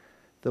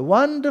 The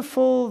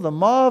wonderful, the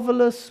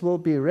marvelous will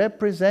be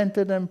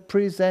represented and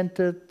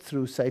presented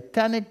through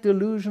satanic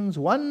delusions,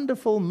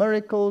 wonderful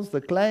miracles.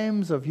 The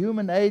claims of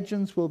human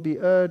agents will be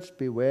urged.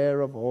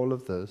 Beware of all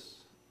of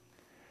this.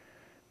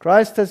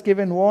 Christ has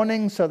given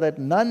warning so that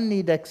none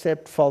need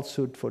accept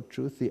falsehood for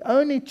truth. The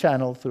only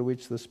channel through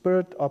which the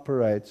Spirit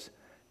operates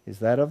is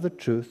that of the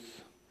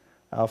truth.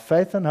 Our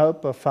faith and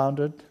hope are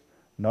founded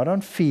not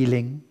on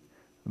feeling,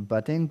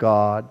 but in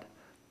God.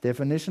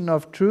 Definition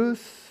of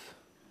truth: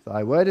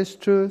 Thy word is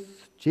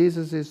truth.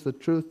 Jesus is the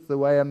truth, the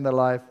way and the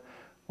life.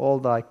 All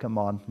Thy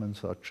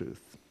commandments are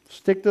truth.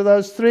 Stick to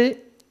those three,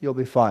 you'll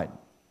be fine.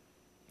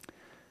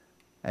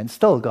 And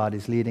still God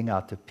is leading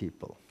out a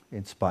people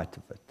in spite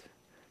of it.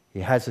 He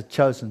has a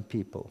chosen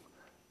people,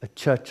 a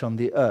church on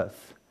the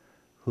earth,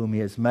 whom He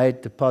has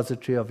made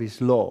depository of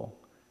His law.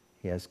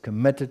 He has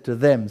committed to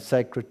them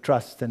sacred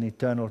trust and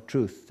eternal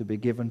truth to be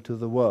given to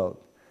the world.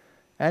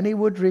 And He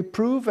would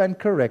reprove and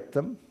correct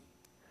them.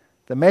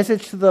 The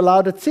message to the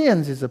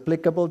Laodiceans is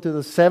applicable to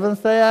the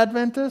Seventh-day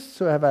Adventists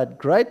who have had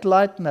great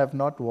light and have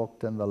not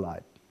walked in the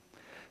light.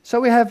 So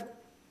we have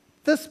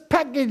this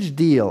package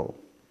deal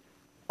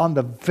on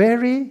the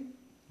very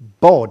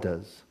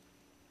borders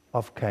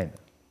of Canaan.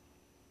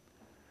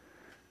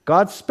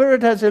 God's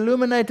Spirit has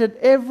illuminated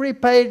every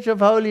page of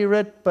Holy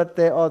Writ, but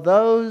there are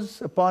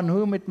those upon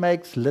whom it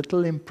makes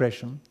little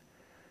impression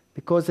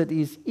because it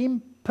is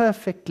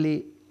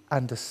imperfectly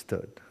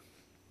understood.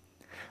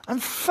 I'm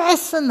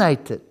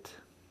fascinated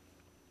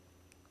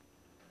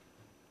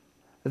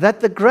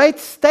that the great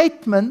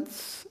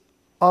statements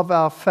of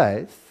our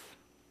faith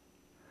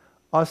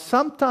are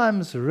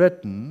sometimes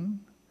written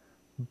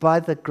by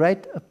the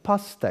great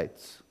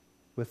apostates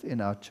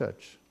within our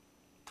church.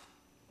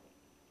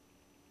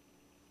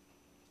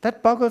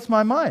 That boggles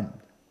my mind.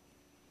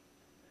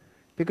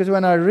 Because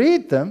when I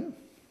read them,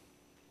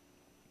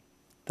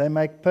 they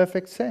make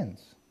perfect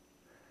sense.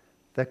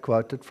 They're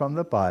quoted from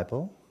the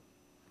Bible.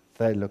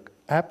 They look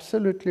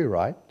absolutely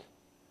right.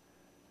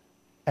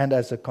 And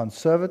as a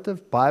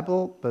conservative,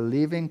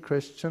 Bible-believing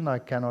Christian, I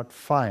cannot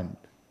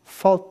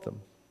fault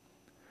them.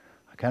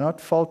 I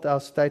cannot fault our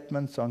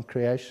statements on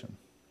creation.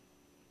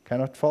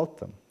 Cannot fault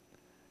them.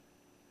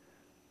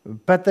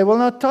 But they will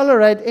not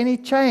tolerate any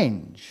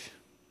change,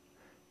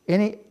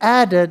 any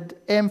added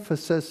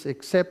emphasis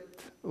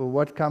except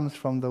what comes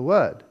from the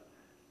Word.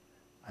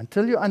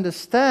 Until you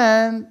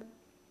understand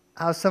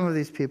how some of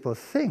these people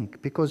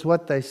think, because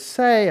what they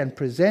say and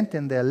present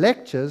in their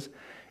lectures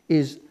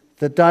is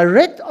the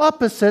direct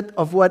opposite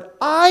of what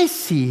I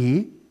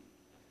see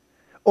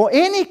or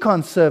any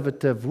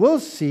conservative will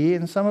see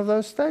in some of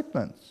those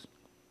statements.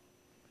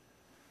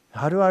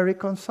 How do I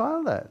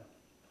reconcile that?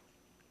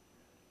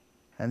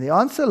 And the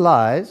answer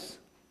lies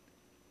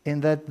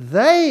in that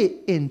they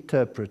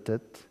interpret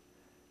it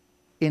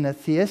in a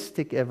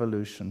theistic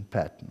evolution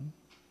pattern.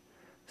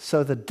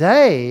 So the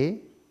day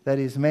that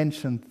is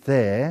mentioned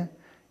there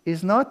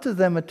is not to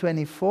them a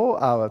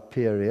 24-hour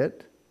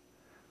period,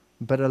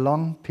 but a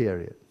long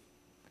period.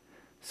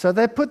 So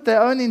they put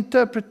their own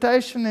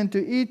interpretation into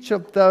each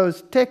of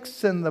those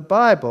texts in the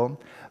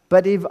Bible.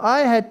 But if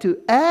I had to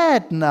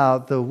add now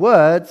the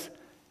words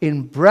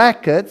in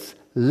brackets,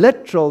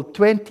 literal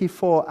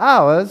 24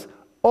 hours,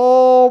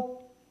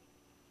 all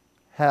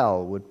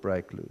hell would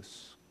break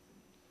loose.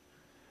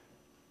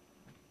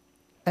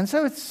 And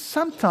so it's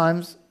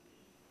sometimes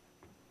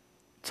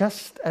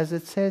just as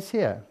it says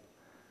here.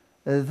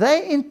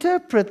 They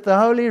interpret the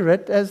Holy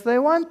Writ as they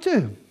want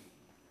to.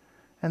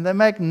 And they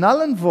make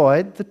null and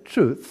void the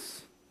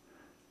truths.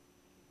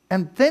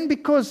 And then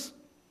because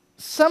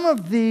some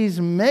of these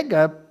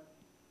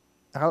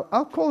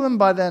I'll call them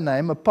by their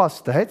name,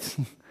 apostates,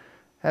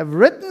 have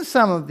written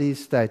some of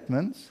these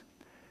statements,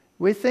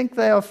 we think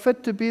they are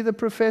fit to be the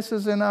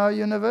professors in our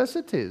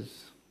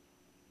universities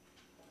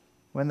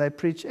when they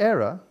preach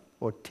error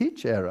or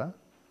teach error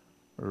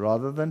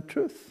rather than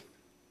truth.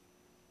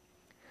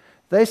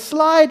 They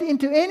slide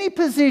into any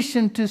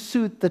position to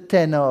suit the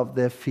tenor of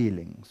their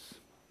feelings.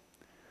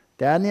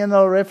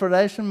 Daniel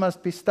Reformation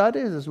must be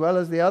studied as well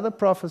as the other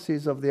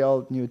prophecies of the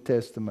Old New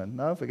Testament.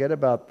 No, forget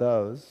about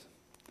those.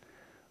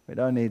 We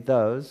don't need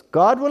those.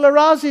 God will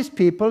arouse His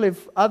people.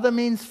 If other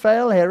means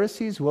fail,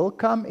 heresies will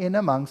come in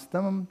amongst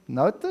them.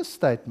 Note this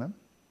statement.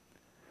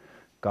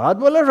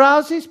 God will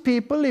arouse His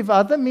people. If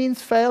other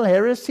means fail,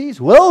 heresies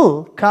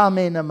will come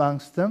in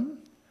amongst them,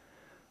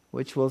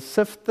 which will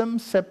sift them,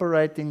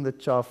 separating the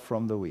chaff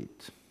from the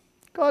wheat.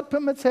 God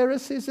permits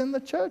heresies in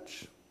the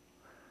church.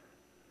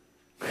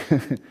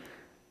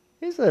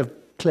 He's a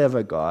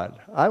clever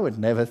God. I would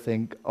never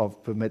think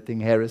of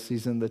permitting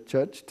heresies in the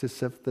church to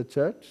sift the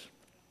church.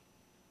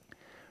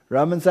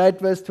 Romans 8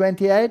 verse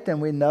 28, and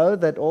we know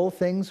that all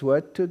things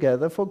work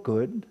together for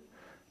good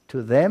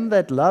to them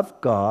that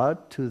love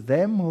God, to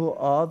them who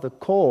are the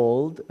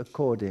called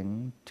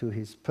according to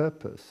his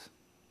purpose.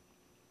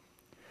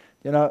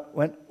 You know,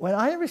 when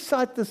I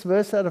recite this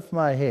verse out of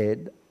my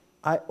head,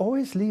 I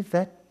always leave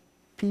that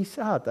piece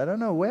out. I don't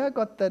know where I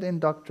got that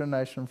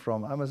indoctrination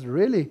from. I must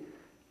really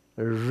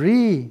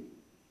reinterpret,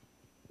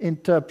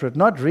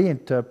 not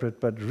reinterpret,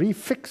 but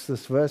refix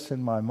this verse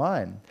in my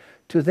mind.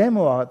 To them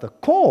who are the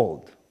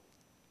called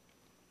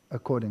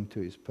according to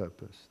his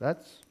purpose.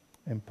 That's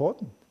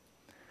important.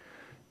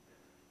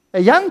 A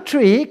young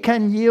tree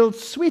can yield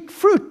sweet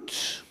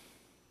fruit,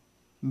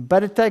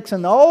 but it takes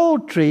an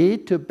old tree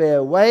to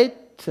bear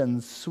weight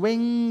and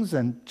swings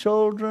and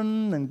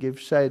children and give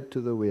shade to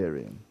the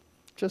weary.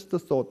 Just a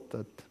thought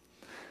that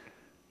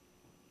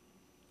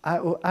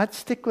I'd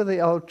stick with the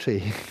old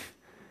tree.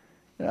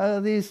 You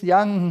know, these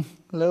young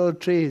little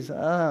trees,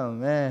 oh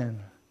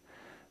man.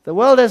 The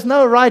world has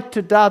no right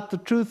to doubt the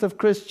truth of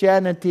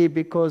Christianity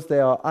because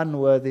they are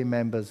unworthy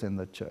members in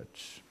the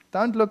church.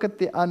 Don't look at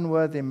the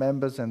unworthy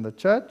members in the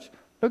church.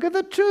 Look at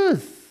the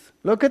truth.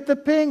 Look at the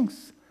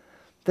pinks.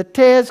 The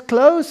tares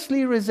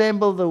closely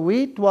resemble the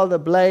wheat, while the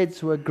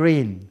blades were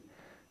green.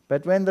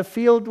 But when the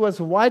field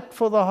was white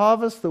for the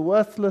harvest, the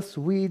worthless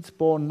weeds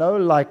bore no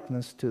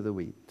likeness to the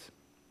wheat.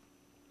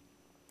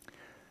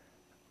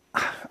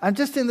 I'm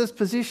just in this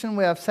position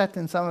where I've sat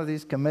in some of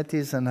these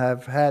committees and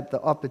have had the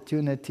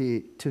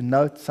opportunity to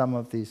note some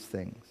of these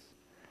things.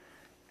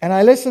 And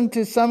I listen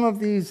to some of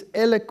these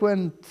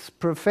eloquent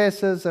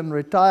professors and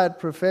retired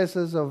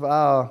professors of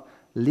our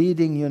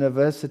leading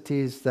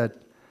universities that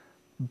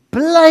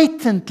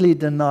blatantly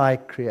deny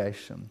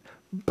creation,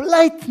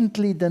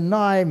 blatantly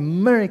deny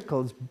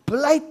miracles,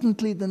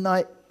 blatantly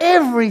deny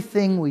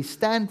everything we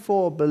stand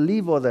for or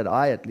believe, or that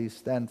I at least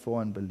stand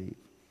for and believe.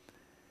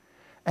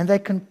 And they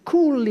can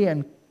coolly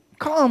and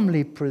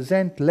calmly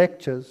present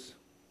lectures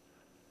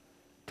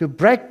to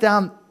break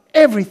down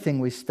everything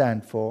we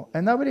stand for,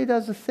 and nobody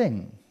does a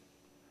thing.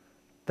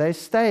 They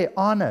stay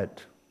on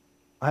it.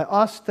 I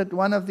asked at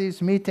one of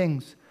these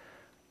meetings,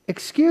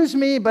 excuse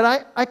me,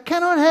 but I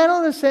cannot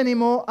handle this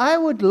anymore. I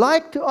would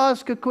like to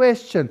ask a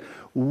question.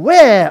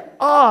 Where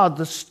are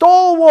the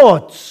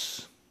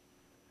stalwarts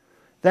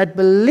that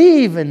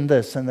believe in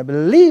this and they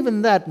believe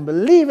in that and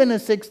believe in a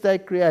six-day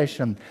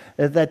creation,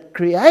 that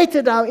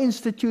created our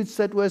institutes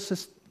that were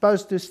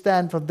supposed to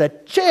stand for,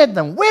 that chaired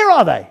them? Where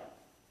are they?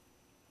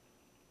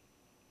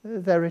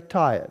 They're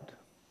retired.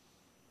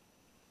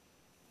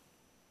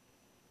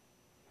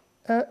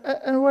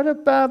 And what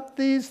about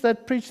these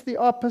that preach the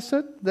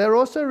opposite? They're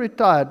also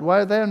retired. Why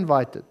are they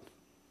invited?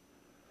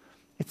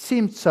 It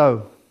seemed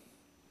so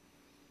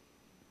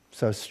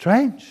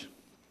strange.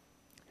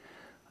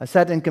 I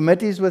sat in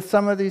committees with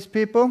some of these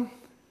people,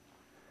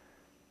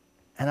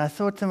 and I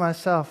thought to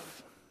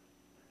myself,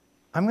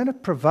 I'm going to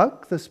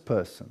provoke this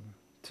person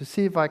to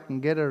see if I can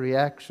get a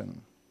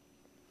reaction.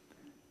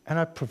 And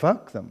I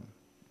provoke them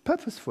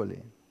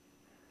purposefully,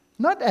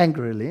 not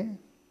angrily,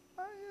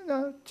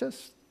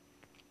 just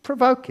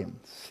provoke him,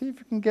 see if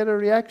you can get a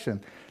reaction.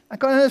 I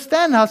can't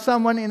understand how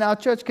someone in our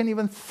church can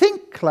even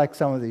think like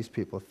some of these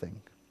people think.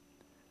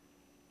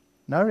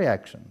 No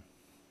reaction.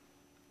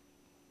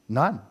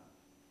 None.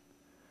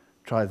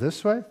 Try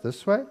this way,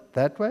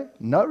 that way.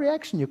 No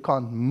reaction. You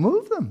can't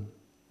move them.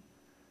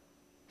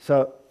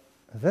 So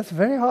that's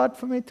very hard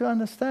for me to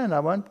understand. I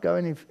won't go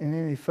in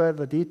any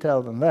further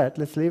detail than that.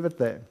 Let's leave it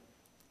there.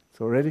 It's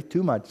already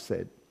too much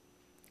said.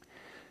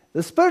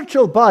 The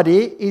spiritual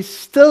body is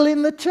still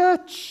in the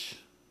church,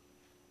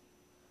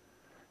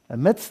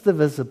 amidst the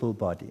visible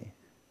body.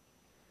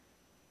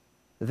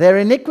 Their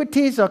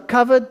iniquities are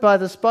covered by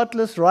the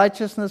spotless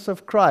righteousness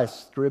of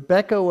Christ.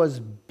 Rebecca was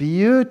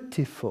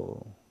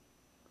beautiful.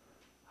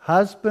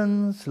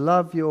 Husbands,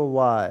 love your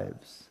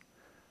wives.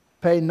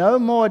 Pay no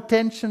more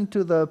attention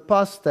to the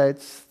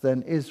apostates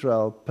than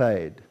Israel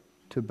paid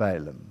to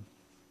Balaam.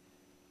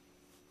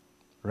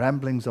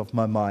 Ramblings of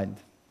my mind.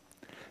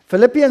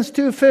 Philippians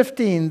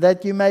 2:15,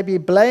 that you may be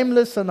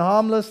blameless and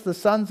harmless, the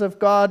sons of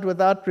God,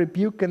 without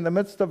rebuke, in the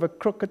midst of a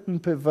crooked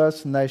and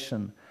perverse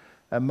nation,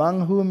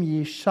 among whom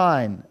ye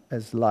shine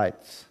as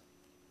lights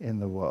in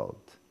the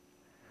world.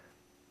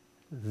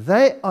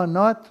 They are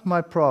not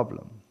my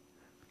problem.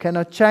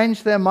 Cannot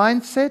change their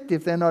mindset.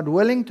 If they're not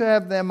willing to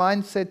have their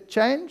mindset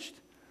changed,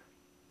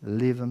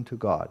 leave them to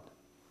God.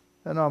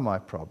 They're not my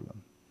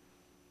problem.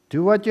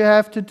 Do what you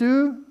have to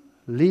do.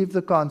 Leave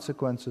the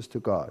consequences to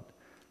God.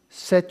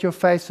 Set your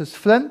face as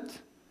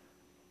flint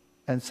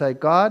and say,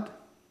 God,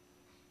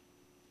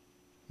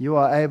 you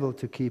are able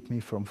to keep me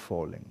from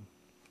falling.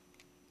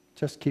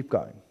 Just keep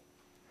going.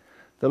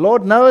 The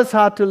Lord knows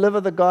how to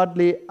deliver the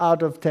godly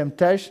out of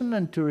temptation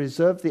and to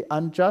reserve the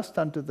unjust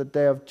unto the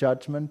day of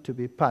judgment to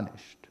be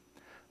punished.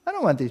 I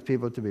don't want these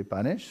people to be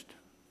punished.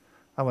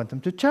 I want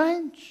them to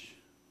change.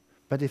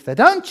 But if they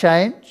don't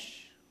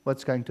change,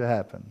 what's going to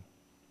happen?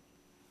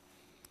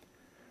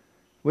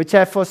 Which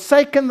have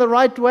forsaken the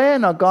right way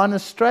and are gone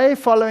astray,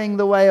 following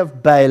the way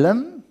of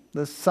Balaam,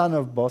 the son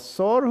of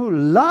Bosor, who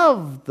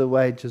loved the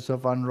wages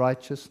of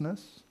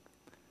unrighteousness.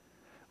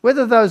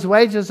 Whether those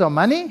wages are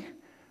money,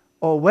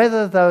 or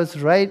whether those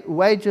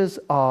wages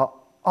are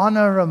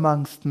honor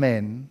amongst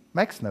men,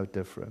 makes no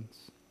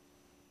difference.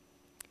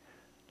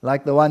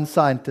 Like the one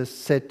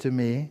scientist said to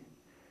me,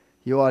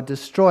 you are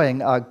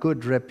destroying our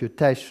good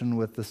reputation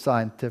with the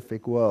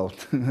scientific world.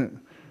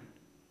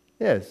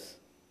 Yes,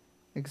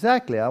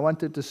 exactly. I want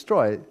to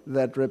destroy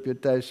that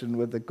reputation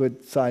with the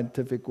good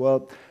scientific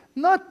world,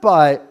 not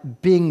by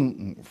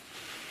being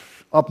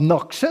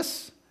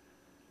obnoxious,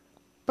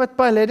 but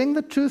by letting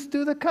the truth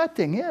do the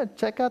cutting. Here,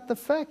 check out the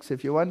facts.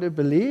 If you want to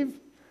believe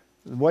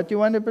what you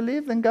want to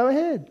believe, then go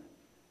ahead.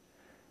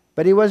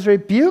 But he was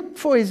rebuked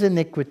for his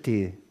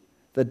iniquity.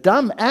 The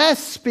dumb ass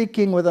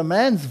speaking with a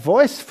man's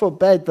voice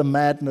forbade the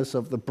madness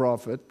of the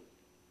prophet.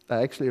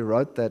 I actually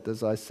wrote that,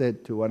 as I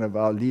said, to one of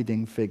our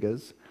leading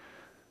figures.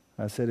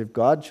 I said, if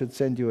God should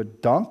send you a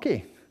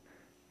donkey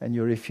and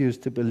you refuse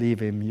to believe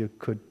him, you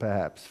could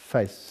perhaps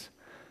face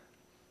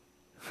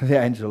the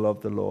angel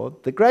of the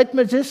Lord. The great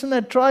magician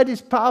had tried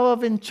his power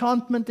of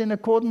enchantment in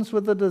accordance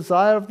with the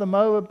desire of the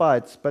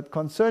Moabites, but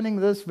concerning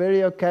this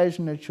very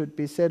occasion it should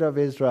be said of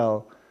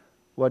Israel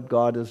what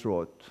God has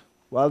wrought.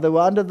 While they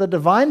were under the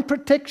divine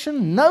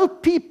protection, no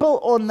people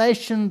or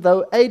nation,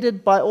 though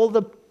aided by all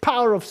the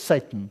power of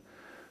Satan,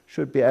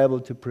 should be able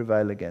to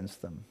prevail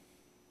against them.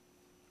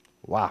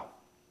 Wow.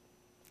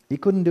 He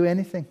couldn't do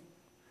anything.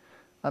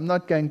 I'm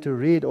not going to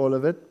read all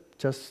of it,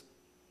 just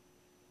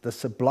the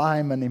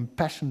sublime and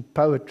impassioned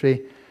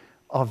poetry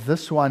of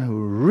this one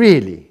who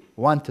really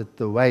wanted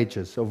the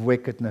wages of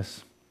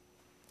wickedness.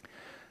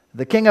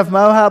 The king of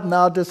Moab,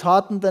 now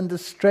disheartened and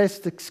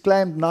distressed,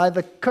 exclaimed,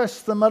 neither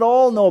curse them at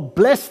all, nor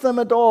bless them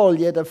at all.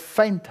 Yet a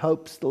faint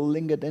hope still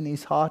lingered in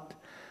his heart,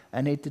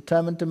 and he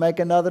determined to make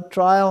another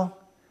trial.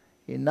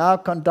 He now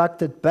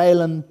conducted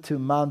Balaam to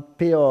Mount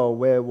Peor,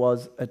 where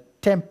was a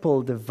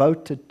temple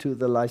devoted to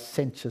the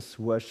licentious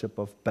worship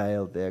of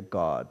Baal, their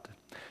god.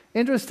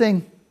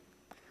 Interesting.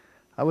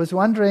 I was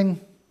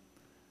wondering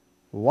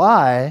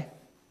why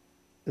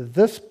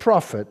this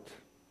prophet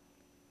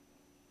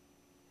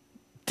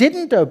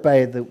didn't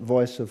obey the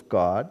voice of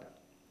God.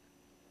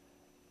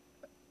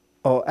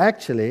 Or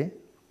actually,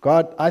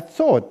 God, I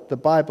thought the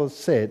Bible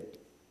said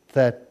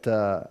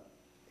that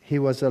he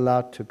was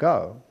allowed to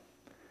go.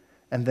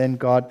 And then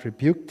God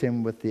rebuked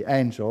him with the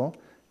angel,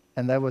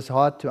 and that was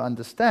hard to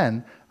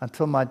understand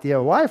until my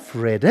dear wife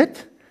read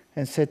it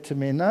and said to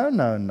me, no,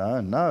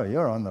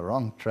 you're on the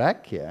wrong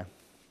track here.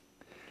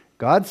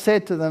 God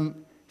said to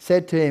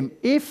him,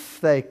 if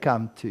they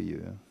come to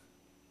you,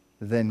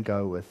 then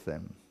go with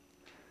them.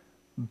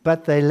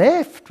 But they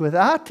left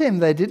without him.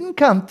 They didn't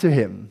come to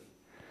him.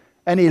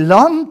 And he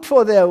longed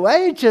for their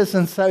wages,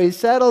 and so he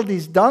saddled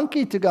his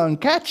donkey to go and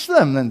catch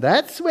them, and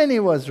that's when he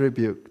was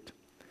rebuked.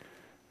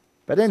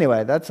 But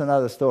anyway, that's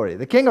another story.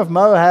 The king of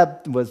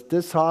Moab was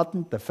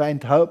disheartened. The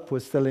faint hope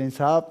was still in his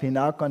heart. He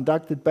now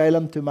conducted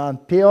Balaam to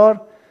Mount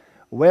Peor,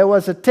 where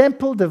was a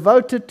temple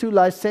devoted to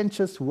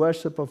licentious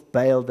worship of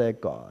Baal, their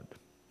god.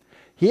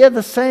 Here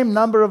the same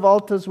number of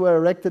altars were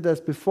erected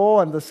as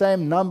before, and the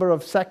same number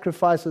of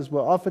sacrifices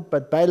were offered,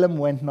 but Balaam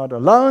went not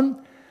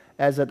alone,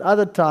 as at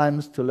other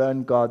times, to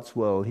learn God's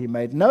will. He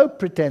made no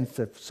pretense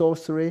of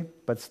sorcery,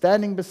 but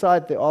standing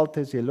beside the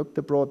altars, he looked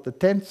abroad the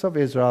tents of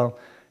Israel,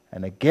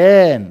 and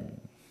again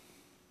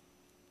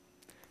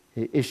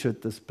he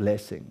issued this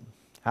blessing.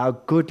 How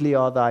goodly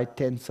are thy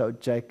tents, O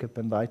Jacob,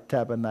 and thy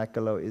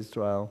tabernacle, O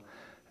Israel.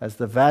 As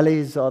the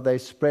valleys are they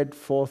spread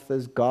forth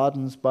as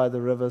gardens by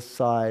the river's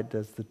side,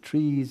 as the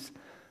trees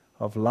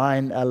of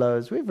line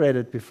aloes. We've read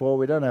it before.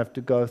 We don't have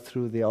to go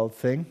through the old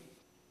thing.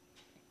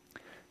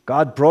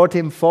 God brought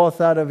him forth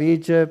out of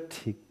Egypt.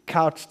 He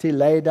couched, he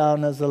lay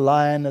down as a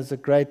lion, as a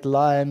great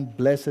lion.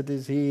 Blessed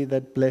is he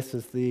that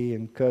blesses thee,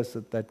 and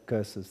cursed that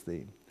curses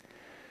thee.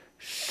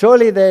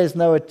 Surely there is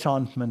no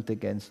enchantment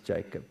against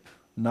Jacob,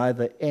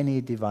 neither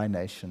any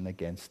divination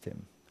against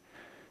him.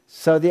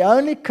 So the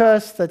only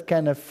curse that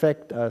can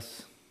affect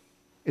us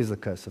is the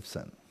curse of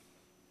sin.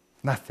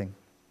 Nothing.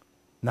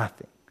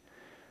 Nothing.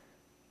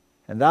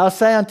 And thou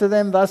say unto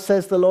them, thus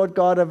says the Lord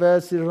God of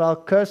Israel,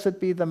 cursed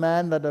be the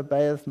man that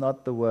obeyeth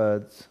not the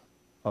words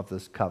of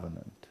this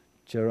covenant.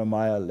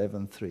 Jeremiah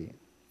 11:3.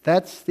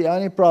 That's the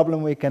only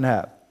problem we can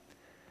have.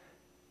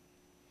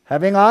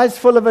 Having eyes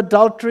full of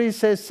adultery,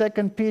 says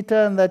 2 Peter,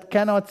 and that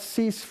cannot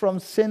cease from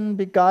sin,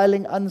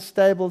 beguiling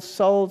unstable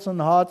souls and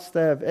hearts,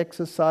 they have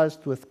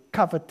exercised with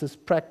covetous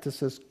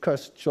practices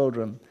cursed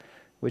children,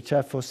 which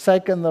have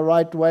forsaken the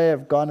right way,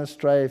 have gone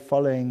astray,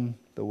 following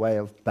the way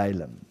of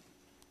Balaam.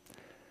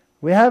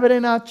 We have it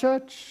in our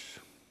church.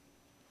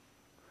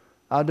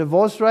 Our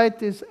divorce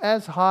rate is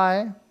as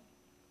high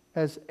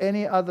as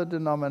any other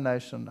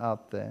denomination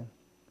out there.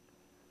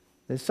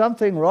 There's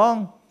something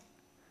wrong.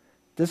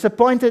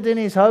 Disappointed in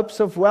his hopes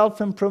of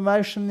wealth and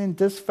promotion, in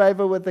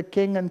disfavor with the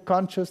king, and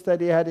conscious that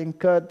he had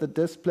incurred the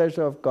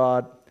displeasure of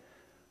God,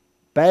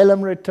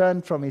 Balaam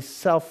returned from his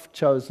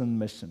self-chosen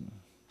mission.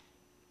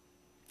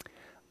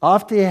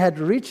 After he had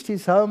reached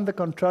his home, the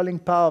controlling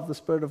power of the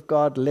Spirit of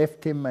God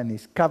left him, and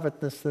his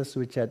covetousness,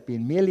 which had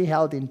been merely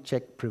held in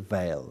check,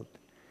 prevailed.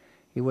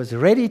 He was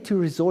ready to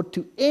resort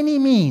to any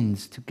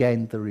means to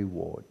gain the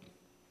reward.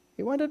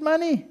 He wanted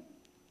money.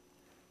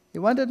 He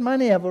wanted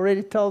money. I've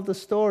already told the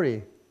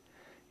story.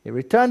 He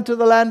returned to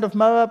the land of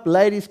Moab,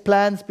 laid his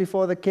plans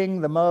before the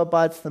king. The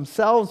Moabites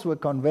themselves were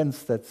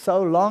convinced that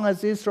so long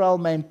as Israel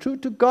remained true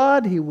to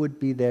God, he would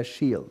be their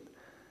shield.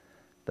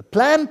 The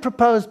plan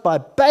proposed by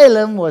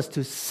Balaam was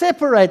to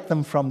separate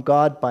them from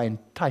God by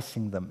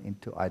enticing them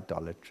into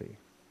idolatry.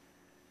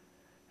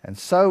 And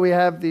so we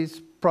have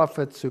these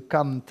prophets who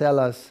come and tell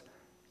us,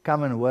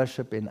 come and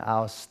worship in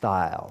our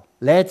style.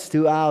 Let's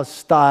do our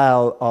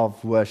style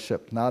of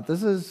worship. Now,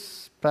 this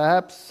is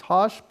perhaps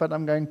harsh, but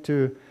I'm going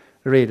to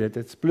read it.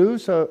 It's blue,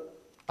 so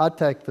I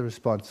take the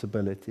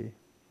responsibility.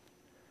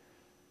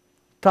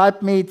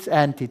 Type meets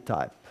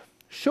antitype.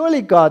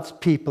 Surely God's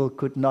people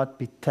could not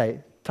be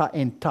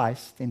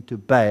enticed into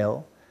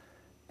Baal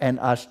and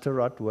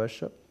Ashtaroth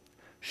worship.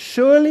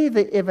 Surely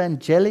the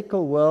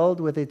evangelical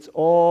world, with its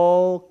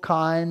all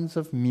kinds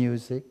of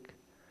music,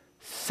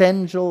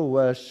 sensual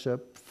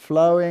worship,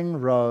 flowing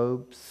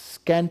robes,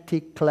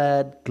 scanty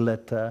clad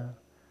glitter,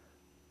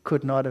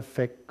 could not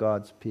affect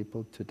God's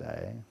people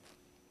today.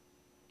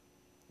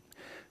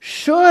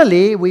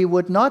 Surely we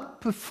would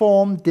not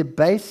perform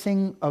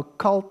debasing,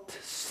 occult,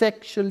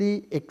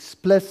 sexually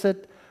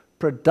explicit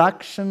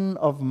production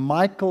of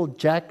Michael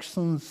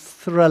Jackson's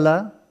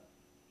Thriller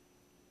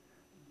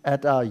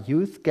at our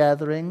youth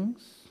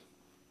gatherings,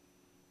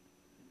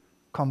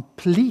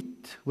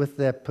 complete with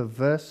their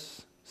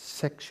perverse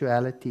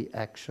sexuality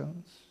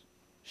actions.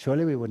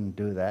 Surely we wouldn't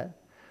do that.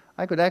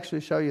 I could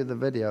actually show you the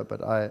video,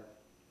 but I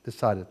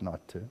decided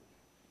not to.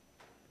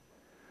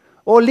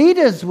 Or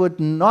leaders would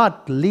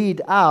not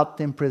lead out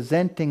in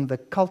presenting the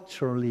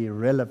culturally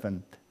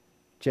relevant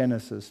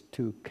Genesis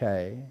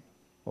 2K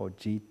or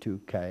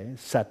G2K,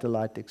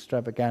 satellite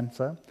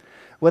extravaganza,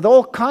 with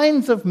all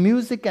kinds of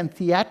music and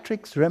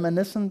theatrics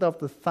reminiscent of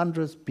the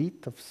thunderous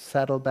beat of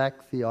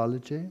Saddleback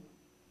theology.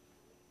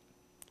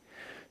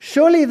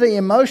 Surely the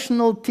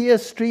emotional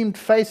tear-streamed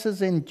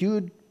faces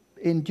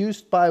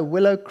induced by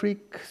Willow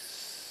Creek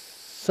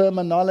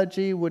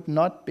sermonology would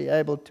not be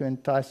able to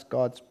entice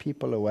God's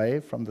people away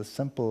from the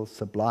simple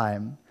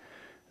sublime,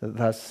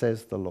 thus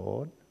says the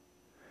Lord.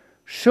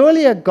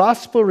 Surely a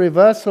gospel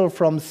reversal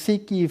from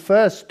seek ye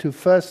first to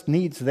first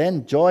needs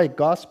then joy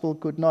gospel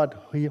could not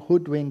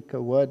hoodwink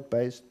a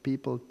word-based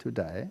people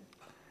today.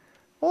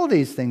 All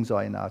these things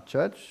are in our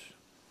church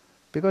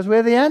because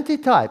we're the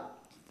antitype,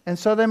 and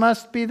so they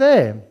must be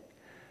there.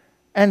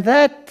 And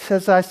that,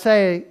 as I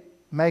say,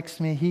 makes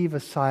me heave a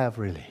sigh of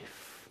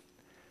relief.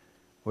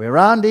 We're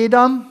around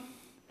Edom.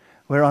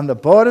 We're on the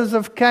borders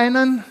of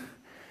Canaan.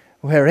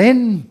 We're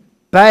in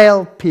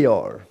Baal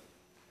Peor.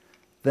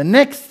 The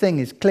next thing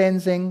is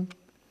cleansing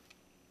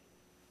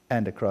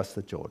and across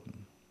the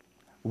Jordan.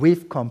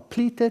 We've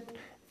completed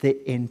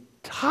the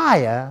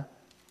entire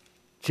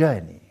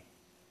journey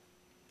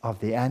of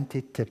the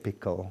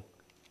antitypical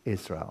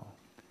Israel.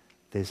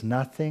 There's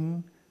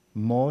nothing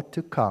more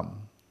to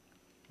come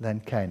than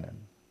Canaan.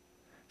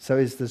 So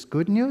is this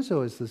good news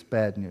or is this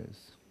bad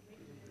news?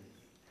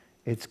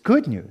 It's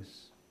good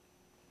news,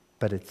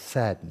 but it's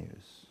sad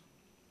news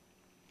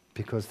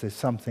because there's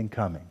something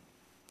coming.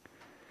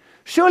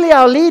 Surely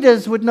our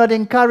leaders would not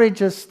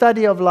encourage a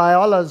study of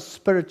Loyola's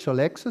spiritual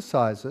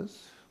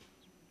exercises,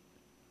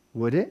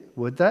 would it?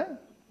 Would they?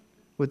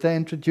 Would they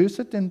introduce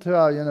it into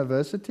our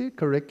university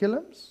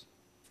curriculums?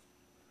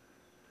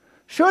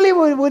 Surely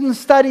we wouldn't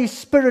study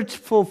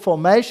spiritual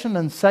formation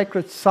and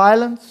sacred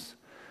silence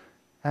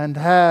and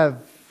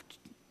have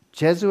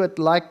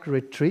Jesuit-like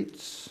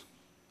retreats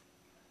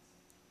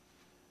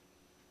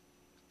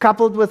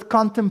coupled with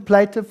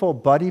contemplative or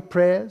body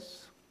prayers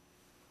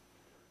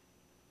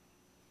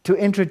to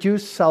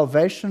introduce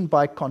salvation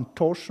by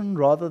contortion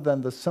rather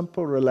than the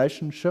simple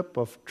relationship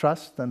of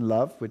trust and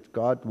love which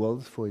God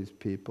wills for his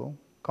people.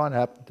 Can't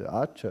happen to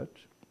our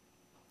church.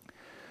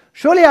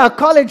 Surely our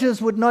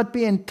colleges would not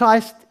be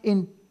enticed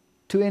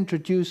to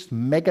introduce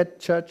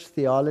mega-church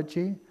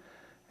theology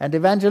and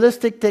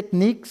evangelistic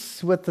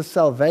techniques with the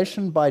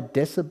salvation by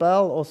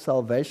decibel or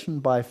salvation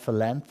by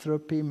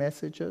philanthropy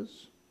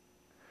messages.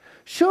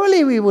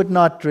 Surely we would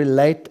not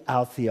relate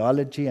our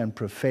theology and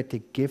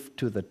prophetic gift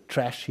to the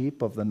trash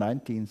heap of the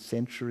 19th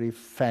century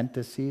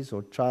fantasies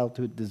or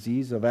childhood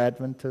disease of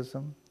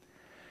Adventism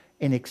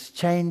in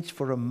exchange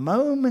for a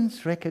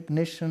moment's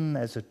recognition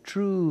as a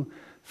true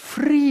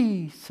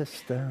free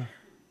sister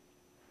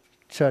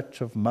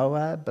church of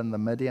Moab and the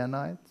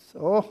Midianites.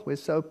 Oh, we're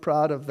so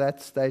proud of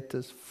that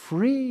status,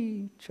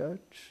 free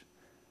church.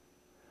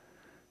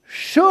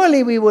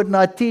 Surely we would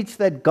not teach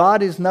that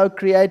God is no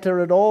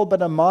creator at all,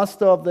 but a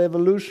master of the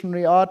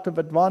evolutionary art of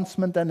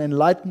advancement and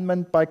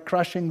enlightenment by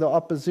crushing the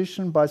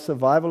opposition by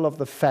survival of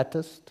the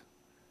fattest.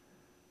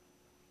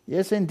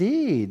 Yes,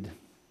 indeed.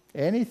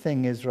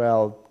 Anything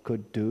Israel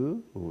could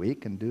do, we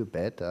can do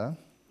better.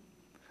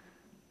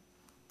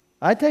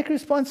 I take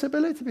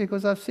responsibility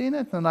because I've seen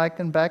it and I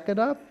can back it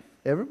up.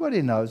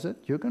 Everybody knows it.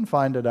 You can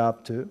find it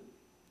out too.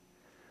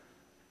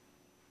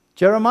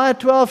 Jeremiah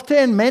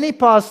 12:10, many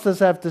pastors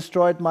have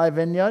destroyed my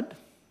vineyard.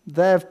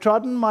 They have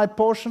trodden my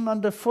portion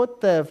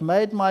underfoot. They have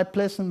made my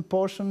pleasant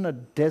portion a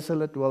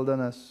desolate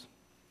wilderness.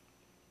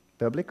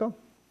 Biblical.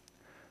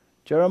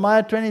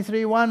 Jeremiah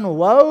 23:1,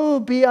 woe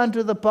be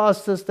unto the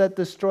pastors that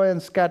destroy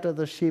and scatter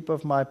the sheep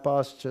of my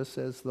pasture,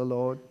 says the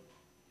Lord.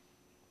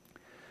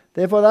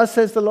 Therefore thus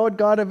says the Lord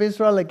God of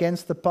Israel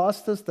against the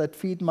pastors that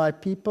feed my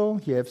people,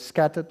 ye have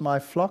scattered my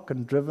flock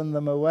and driven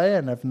them away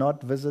and have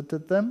not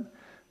visited them.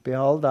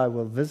 Behold, I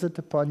will visit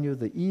upon you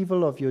the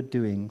evil of your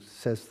doings,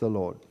 says the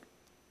Lord.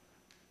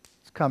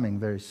 It's coming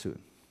very soon.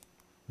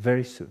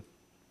 Very soon.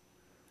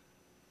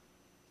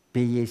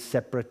 Be ye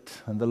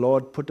separate. And the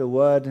Lord put a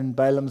word in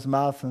Balaam's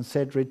mouth and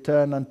said,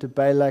 return unto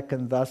Balak,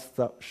 and thus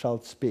thou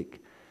shalt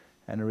speak.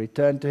 And he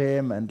returned to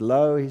him, and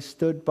lo, he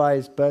stood by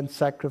his burnt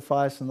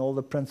sacrifice and all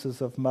the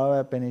princes of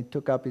Moab, and he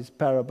took up his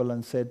parable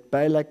and said,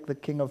 Balak the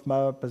king of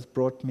Moab has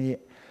brought me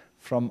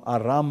from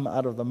Aram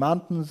out of the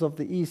mountains of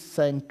the east,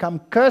 saying, come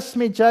curse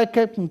me,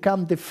 Jacob, and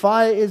come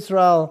defy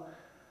Israel.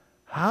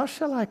 How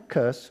shall I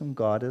curse whom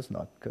God has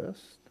not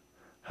cursed?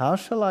 How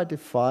shall I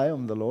defy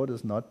whom the Lord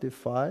has not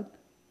defied?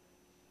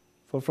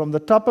 For from the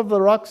top of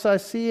the rocks I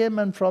see him,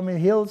 and from the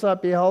hills I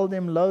behold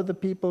him. Lo, the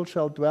people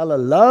shall dwell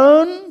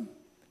alone,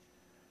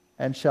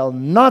 and shall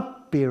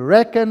not be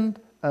reckoned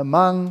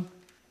among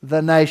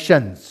the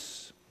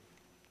nations.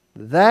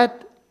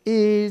 That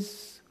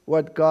is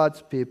what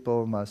God's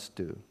people must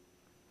do.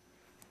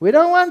 We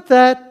don't want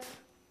that.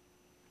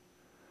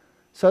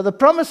 So the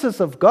promises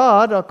of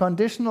God are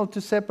conditional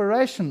to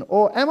separation.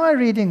 Or am I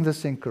reading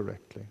this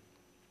incorrectly?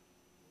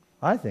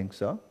 I think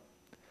so.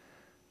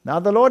 Now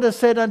the Lord has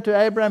said unto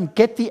Abraham,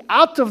 get thee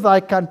out of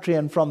thy country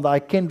and from thy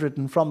kindred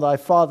and from thy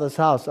father's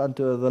house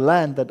unto the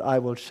land that I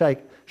will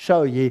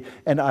show ye,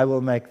 and I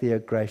will make thee a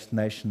great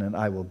nation, and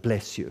I will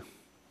bless you.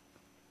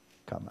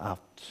 Come out.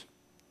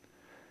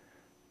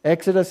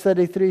 Exodus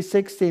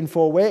 33:16,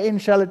 for wherein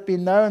shall it be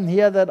known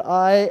here that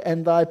I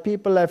and thy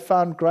people have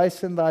found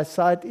grace in thy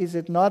sight? Is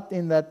it not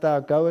in that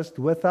thou goest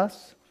with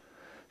us?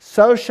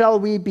 So shall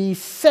we be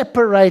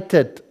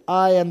separated,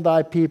 I and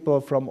thy people,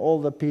 from all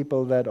the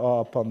people that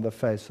are upon the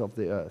face of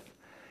the earth.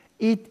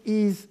 It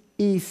is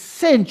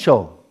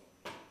essential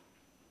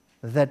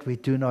that we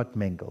do not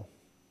mingle.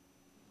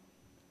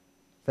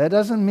 That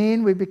doesn't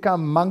mean we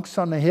become monks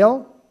on a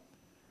hill.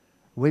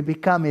 We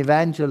become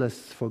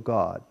evangelists for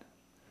God.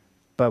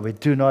 But we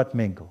do not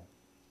mingle.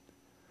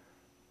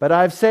 But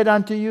I have said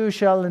unto you,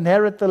 shall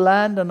inherit the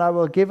land, and I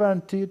will give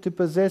unto you to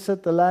possess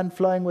it, the land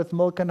flowing with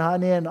milk and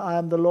honey, and I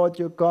am the Lord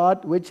your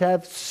God, which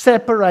have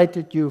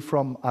separated you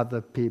from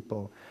other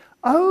people.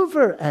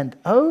 Over and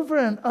over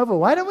and over.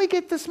 Why don't we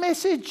get this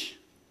message?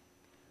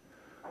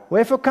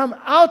 Wherefore come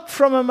out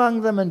from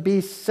among them and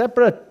be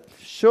separate.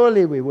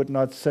 Surely we would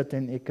not sit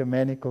in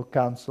ecumenical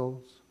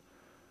councils,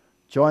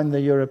 join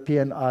the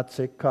European Arts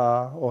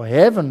Car, or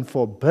heaven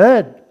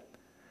forbid,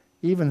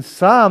 even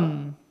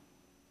some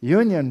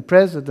Union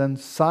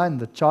presidents signed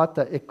the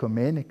Charta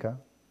Ecumenica,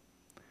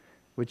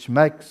 which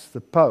makes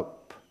the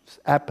Pope's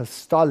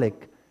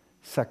apostolic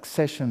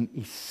succession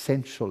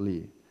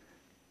essentially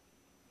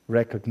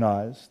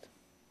recognized.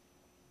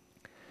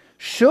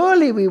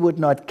 Surely we would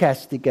not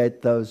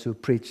castigate those who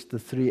preached the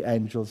three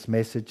angels'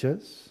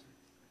 messages,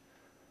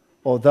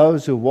 or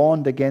those who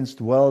warned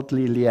against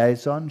worldly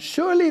liaison.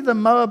 Surely the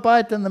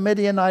Moabite and the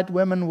Midianite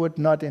women would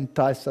not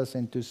entice us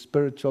into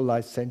spiritual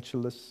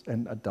licentiousness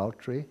and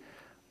adultery.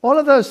 All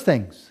of those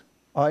things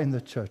are in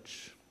the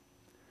church.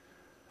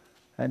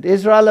 And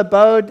Israel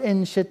abode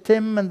in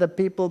Shittim, and the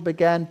people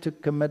began to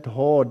commit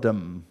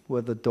whoredom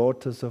with the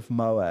daughters of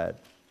Moab.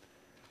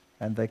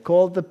 And they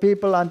called the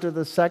people unto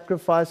the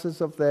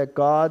sacrifices of their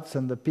gods,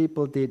 and the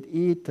people did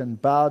eat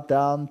and bow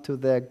down to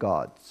their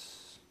gods.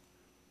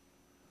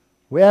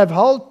 We have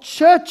whole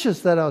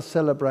churches that are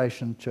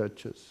celebration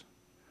churches.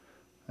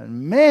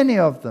 And many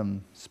of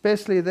them,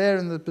 especially there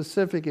in the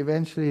Pacific,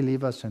 eventually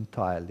leave us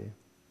entirely.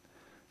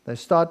 They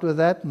start with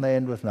that and they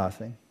end with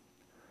nothing.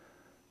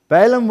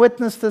 Balaam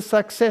witnessed the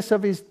success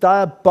of his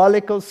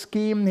diabolical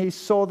scheme. He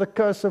saw the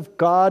curse of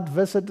God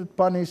visited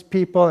upon his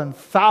people and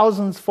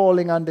thousands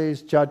falling under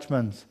his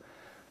judgments.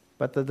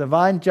 But the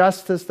divine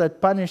justice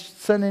that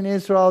punished sin in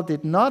Israel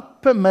did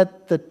not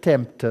permit the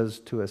tempters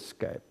to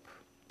escape.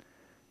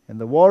 In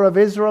the war of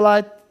Israel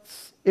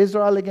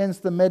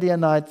against the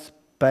Midianites,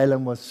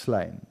 Balaam was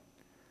slain.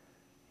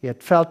 He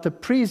had felt a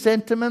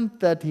presentiment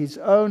that his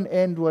own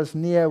end was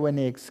near when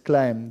he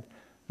exclaimed,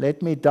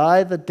 let me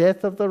die the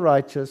death of the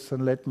righteous,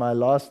 and let my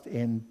last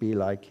end be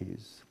like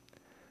his.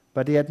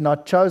 But he had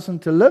not chosen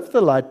to live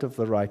the life of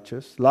the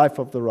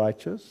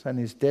righteous, and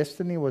his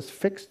destiny was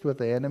fixed with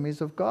the enemies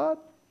of God.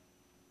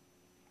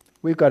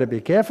 We've got to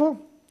be careful.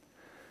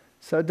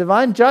 So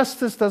divine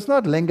justice does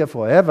not linger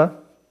forever.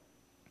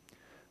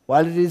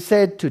 While it is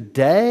said,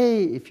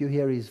 today, if you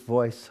hear his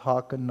voice,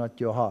 hearken not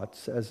your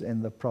hearts, as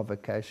in the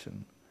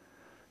provocation.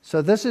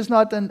 So this is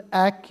not an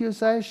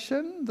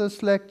accusation,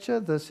 this lecture,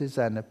 this is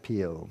an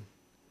appeal.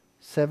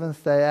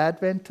 Seventh-day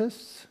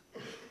Adventists,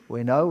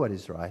 we know what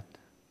is right.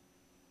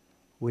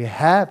 We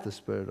have the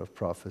spirit of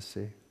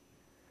prophecy.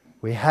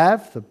 We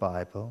have the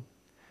Bible.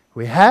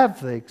 We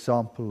have the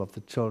example of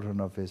the children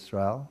of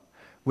Israel.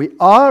 We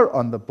are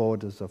on the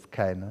borders of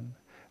Canaan.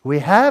 We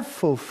have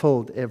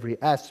fulfilled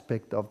every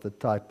aspect of the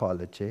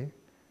typology.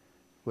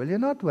 Will you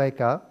not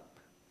wake up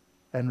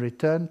and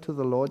return to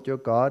the Lord your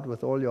God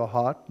with all your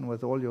heart and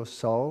with all your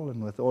soul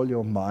and with all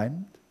your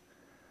mind?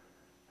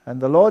 And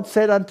the Lord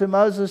said unto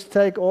Moses,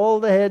 take all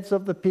the heads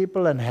of the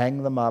people and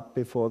hang them up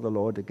before the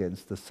Lord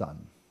against the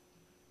sun.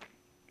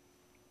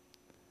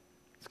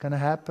 It's going to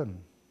happen.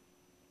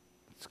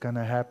 It's going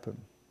to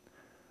happen.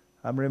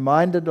 I'm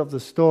reminded of the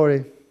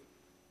story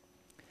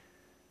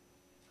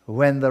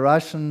when the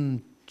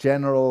Russian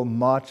general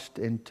marched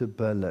into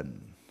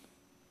Berlin.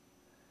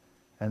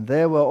 And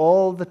there were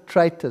all the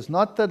traitors.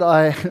 Not that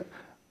I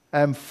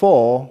am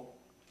for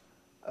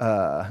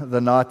the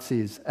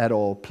Nazis at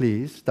all,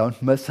 please. Don't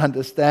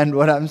misunderstand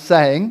what I'm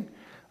saying.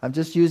 I'm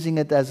just using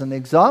it as an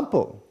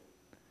example.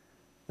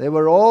 There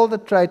were all the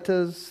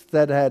traitors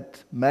that had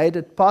made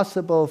it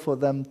possible for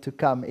them to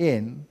come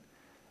in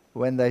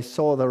when they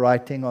saw the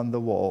writing on the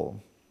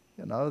wall.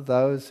 You know,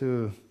 those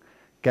who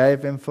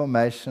gave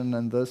information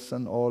and this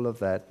and all of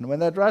that. And when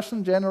that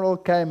Russian general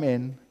came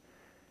in,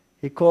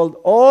 he called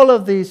all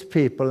of these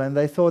people, and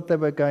they thought they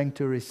were going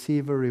to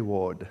receive a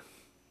reward.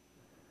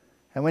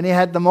 And when he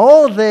had them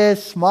all there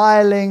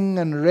smiling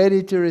and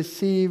ready to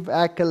receive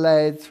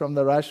accolades from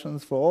the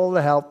Russians for all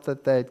the help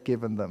that they had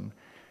given them,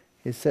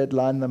 he said,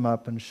 line them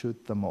up and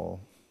shoot them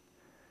all.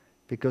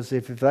 Because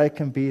if they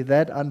can be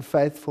that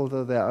unfaithful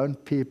to their own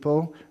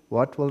people,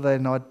 what will they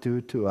not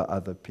do to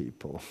other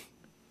people?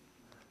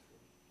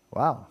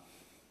 Wow.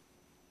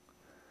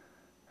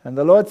 And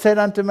the Lord said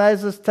unto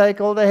Moses, take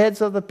all the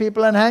heads of the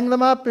people and hang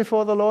them up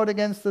before the Lord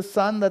against the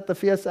sun, that the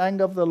fierce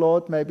anger of the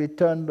Lord may be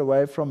turned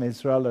away from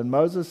Israel. And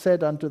Moses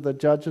said unto the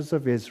judges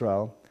of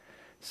Israel,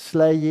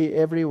 slay ye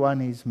every one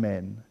his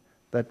men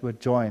that were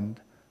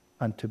joined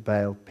unto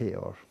Baal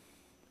Peor.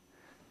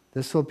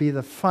 This will be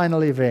the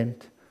final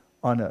event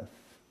on earth.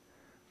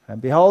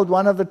 And behold,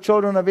 one of the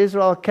children of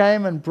Israel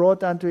came and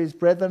brought unto his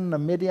brethren a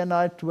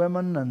Midianite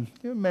woman. And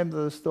you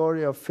remember the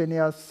story of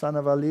Phinehas, son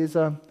of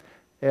Eleazar.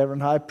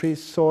 Aaron, high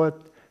priest, saw it,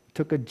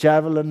 took a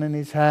javelin in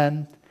his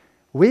hand.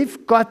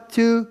 We've got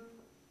to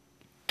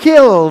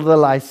kill the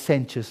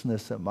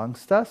licentiousness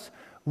amongst us.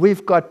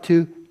 We've got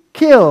to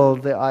kill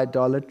the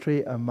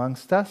idolatry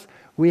amongst us.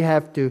 We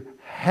have to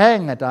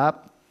hang it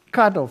up,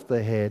 cut off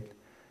the head.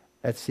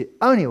 That's the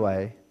only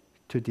way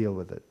to deal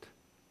with it.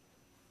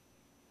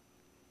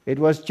 It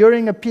was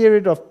during a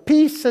period of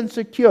peace and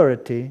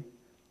security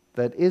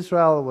that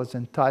Israel was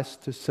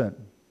enticed to sin.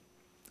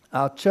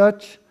 Our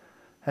church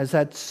has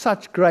had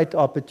such great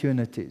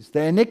opportunities.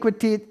 The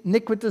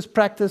iniquitous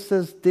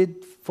practices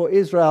did for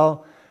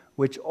Israel,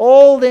 which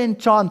all the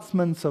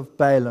enchantments of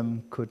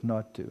Balaam could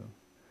not do.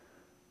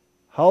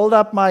 Hold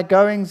up my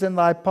goings in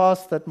thy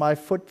paths, that my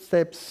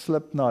footsteps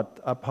slip not.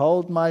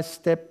 Uphold my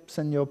steps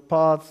in your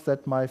paths,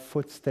 that my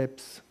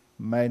footsteps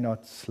may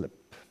not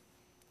slip.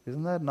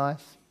 Isn't that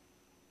nice?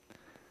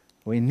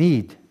 We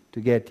need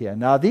to get here.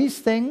 Now, these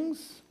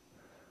things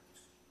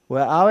were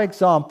our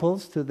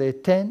examples to the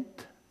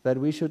intent that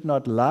we should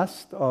not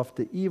lust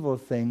after evil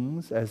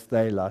things as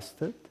they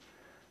lusted.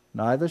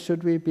 Neither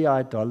should we be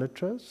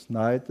idolaters,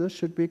 neither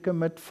should we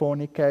commit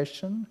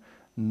fornication,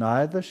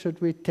 neither should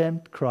we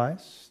tempt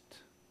Christ.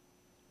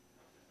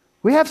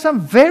 We have some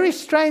very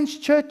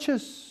strange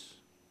churches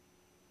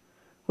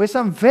where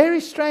some very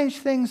strange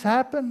things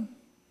happen.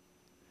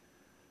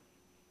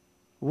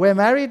 Where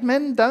married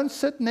men don't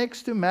sit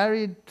next to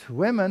married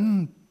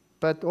women,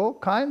 but all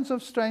kinds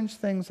of strange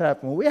things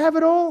happen. We have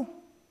it all.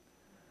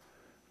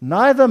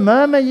 Neither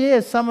murmur ye,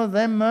 as some of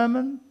them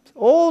murmured.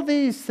 All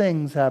these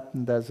things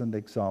happened as an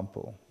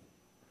example.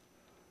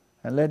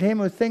 And let him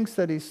who thinks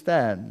that he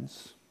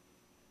stands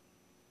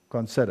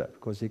consider,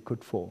 because he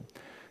could fall.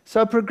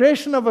 So,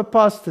 progression of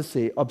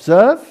apostasy.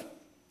 Observe,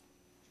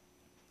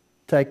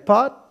 take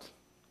part,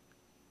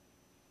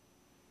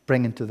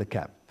 bring into the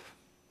camp.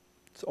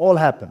 It's all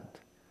happened.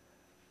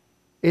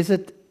 Is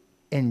it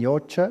in your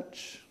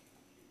church?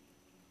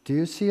 Do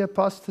you see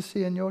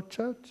apostasy in your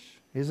church?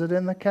 Is it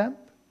in the camp?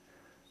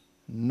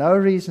 No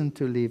reason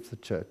to leave the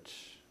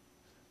church.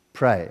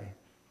 Pray.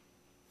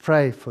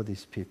 Pray for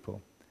these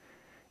people.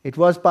 It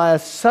was by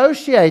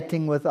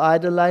associating with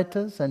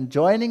idolaters and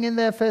joining in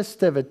their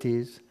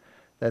festivities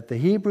that the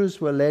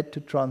Hebrews were led to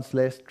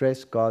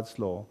transgress God's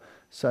law.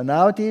 So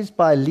now it is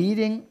by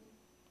leading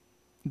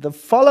the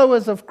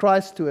followers of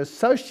Christ to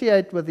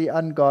associate with the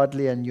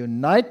ungodly and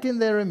unite in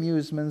their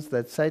amusements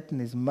that Satan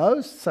is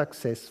most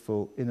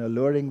successful in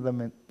alluring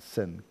them in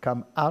sin.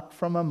 Come out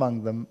from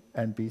among them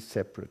and be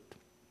separate.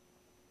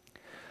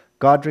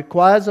 God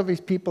requires of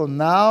his people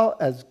now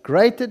as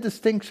great a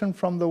distinction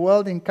from the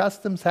world in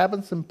customs,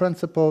 habits, and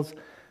principles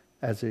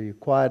as he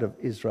required of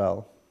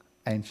Israel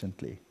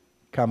anciently.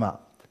 Come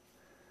out.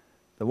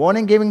 The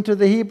warning given to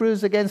the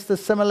Hebrews against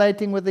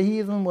assimilating with the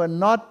heathen were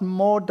not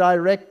more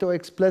direct or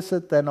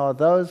explicit than are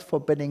those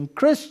forbidding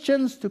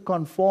Christians to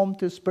conform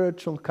to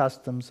spiritual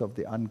customs of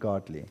the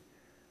ungodly.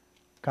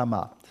 Come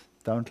out.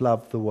 Don't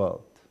love the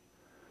world.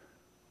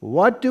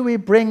 What do we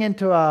bring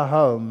into our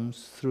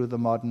homes through the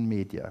modern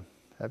media?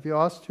 Have you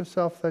asked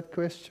yourself that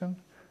question?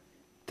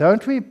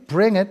 Don't we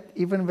bring it,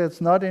 even if it's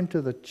not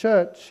into the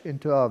church,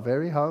 into our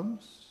very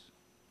homes?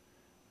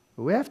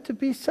 We have to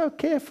be so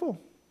careful.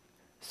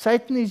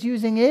 Satan is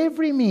using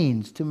every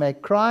means to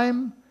make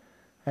crime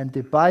and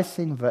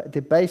debasing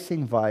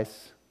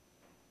vice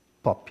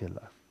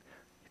popular.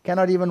 You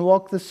cannot even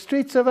walk the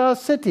streets of our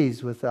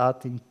cities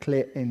without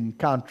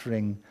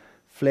encountering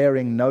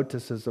flaring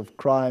notices of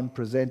crime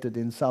presented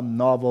in some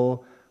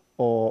novel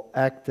or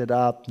acted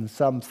out in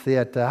some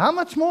theater. How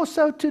much more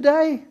so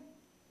today?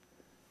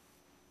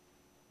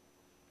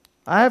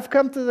 I have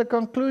come to the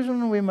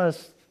conclusion we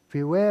must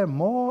beware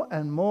more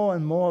and more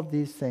and more of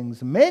these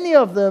things. Many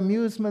of the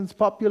amusements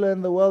popular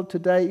in the world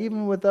today,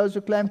 even with those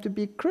who claim to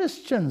be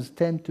Christians,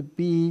 tend to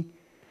be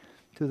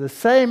to the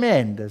same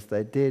end as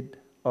they did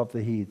of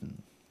the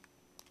heathen.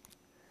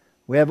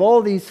 We have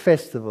all these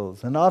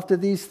festivals, and after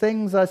these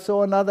things I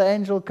saw another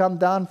angel come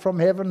down from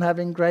heaven,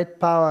 having great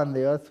power, and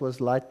the earth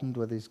was lightened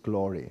with his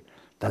glory.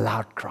 The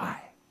loud cry.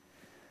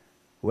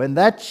 When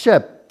that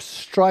ship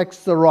strikes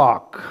the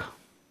rock,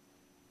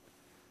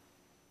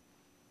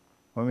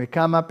 when we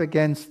come up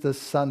against this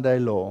Sunday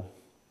law,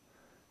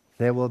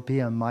 there will be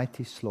a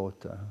mighty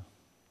slaughter.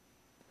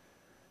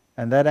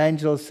 And that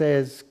angel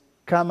says,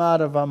 come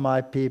out of my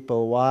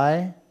people.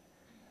 Why?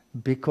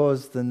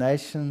 Because the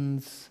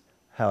nations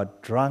are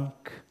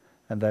drunk,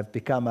 and they've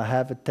become a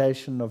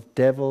habitation of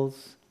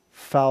devils,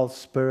 foul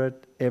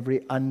spirit,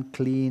 every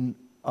unclean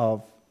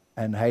of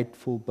and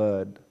hateful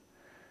bird.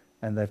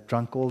 And they've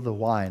drunk all the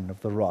wine of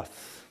the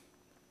wrath.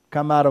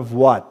 Come out of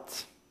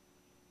what?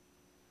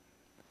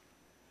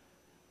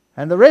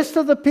 And the rest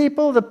of the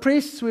people, the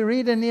priests, we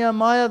read in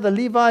Nehemiah, the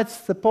Levites,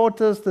 the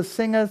porters, the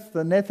singers,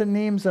 the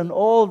Nethinims, and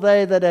all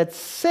they that had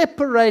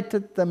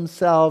separated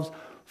themselves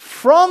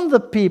from the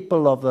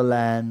people of the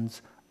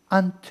lands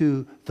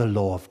unto the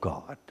law of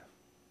God.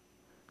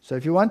 So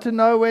if you want to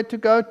know where to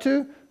go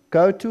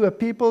to a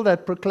people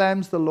that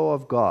proclaims the law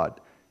of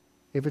God.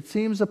 If it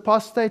seems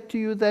apostate to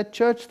you, that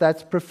church,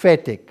 that's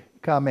prophetic.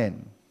 Come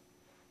in.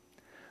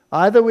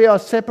 Either we are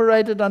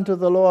separated unto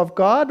the law of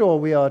God, or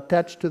we are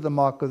attached to the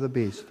mark of the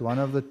beast. One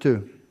of the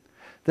two.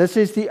 This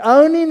is the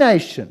only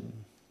nation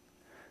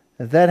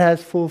that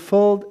has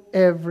fulfilled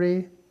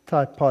every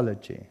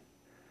typology.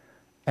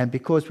 And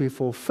because we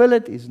fulfill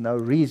it, is no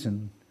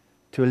reason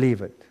to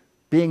leave it.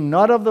 Being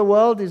not of the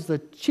world is the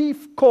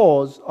chief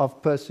cause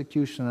of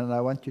persecution, and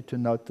I want you to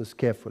note this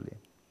carefully.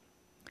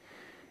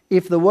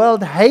 If the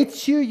world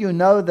hates you, you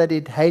know that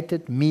it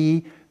hated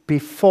me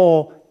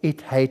before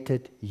it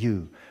hated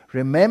you.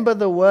 Remember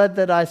the word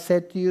that I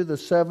said to you, the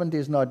servant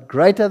is not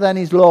greater than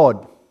his Lord.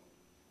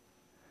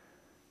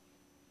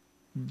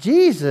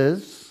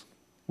 Jesus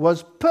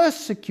was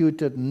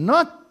persecuted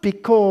not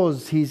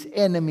because his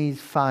enemies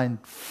find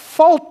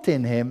fault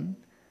in him,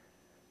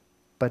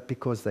 but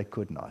because they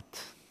could not.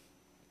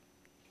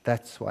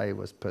 That's why he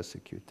was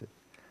persecuted.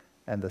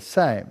 And the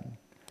same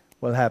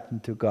will happen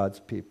to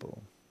God's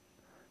people.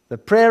 The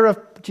prayer of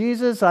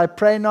Jesus, I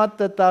pray not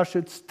that thou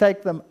shouldst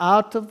take them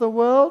out of the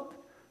world,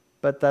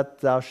 but that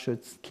thou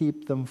shouldst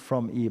keep them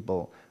from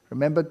evil.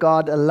 Remember,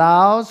 God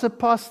allows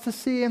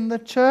apostasy in the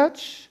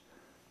church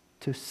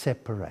to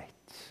separate.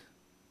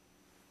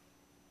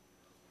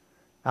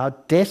 Our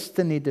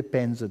destiny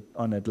depends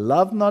on it.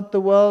 Love not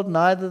the world,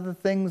 neither the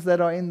things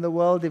that are in the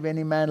world. If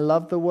any man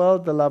love the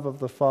world, the love of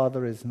the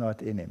Father is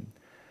not in him.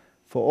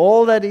 For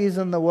all that is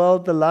in the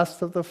world, the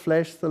lust of the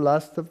flesh, the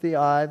lust of the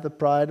eye, the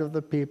pride of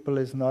the people,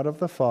 is not of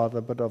the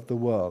Father, but of the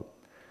world.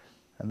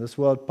 And this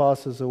world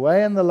passes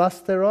away, and the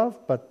lust thereof,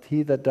 but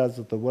he that does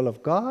the will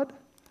of God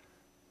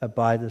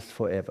abideth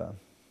forever.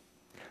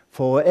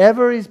 For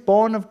whoever is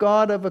born of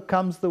God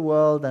overcomes the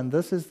world, and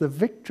this is the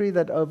victory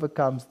that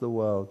overcomes the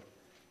world,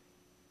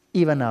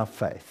 even our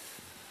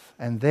faith.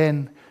 And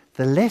then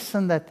the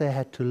lesson that they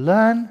had to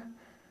learn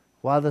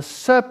while the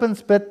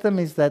serpents bit them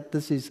is that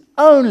this is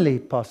only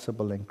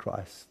possible in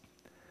Christ.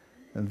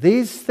 And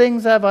these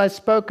things have I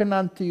spoken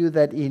unto you,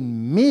 that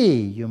in me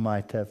you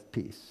might have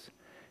peace.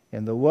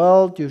 In the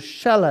world you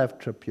shall have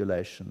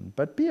tribulation,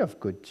 but be of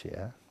good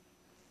cheer.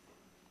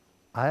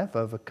 I have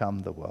overcome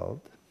the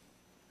world.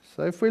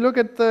 So if we look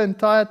at the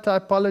entire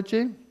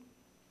typology,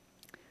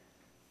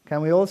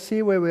 can we all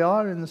see where we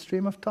are in the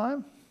stream of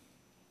time?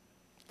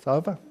 It's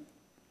over.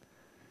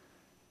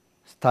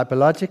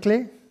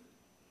 Typologically,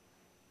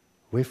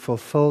 we've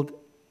fulfilled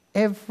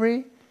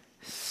every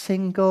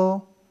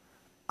single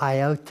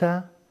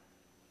iota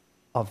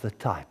of the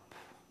type.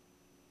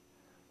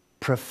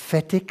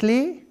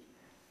 Prophetically,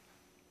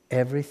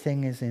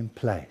 everything is in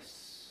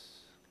place.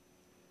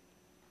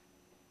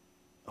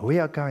 We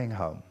are going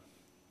home.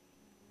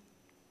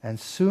 And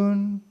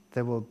soon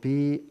there will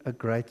be a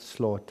great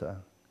slaughter,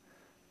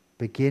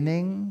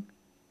 beginning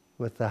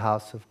with the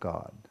house of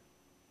God.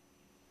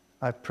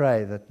 I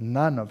pray that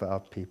none of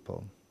our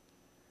people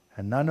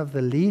and none of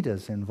the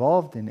leaders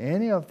involved in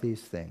any of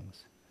these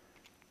things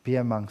be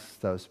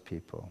amongst those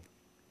people.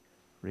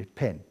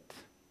 Repent.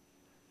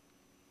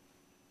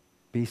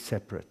 Be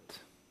separate.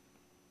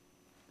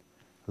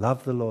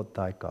 Love the Lord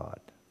thy God,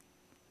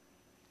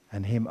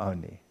 and him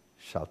only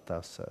shalt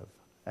thou serve.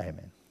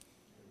 Amen.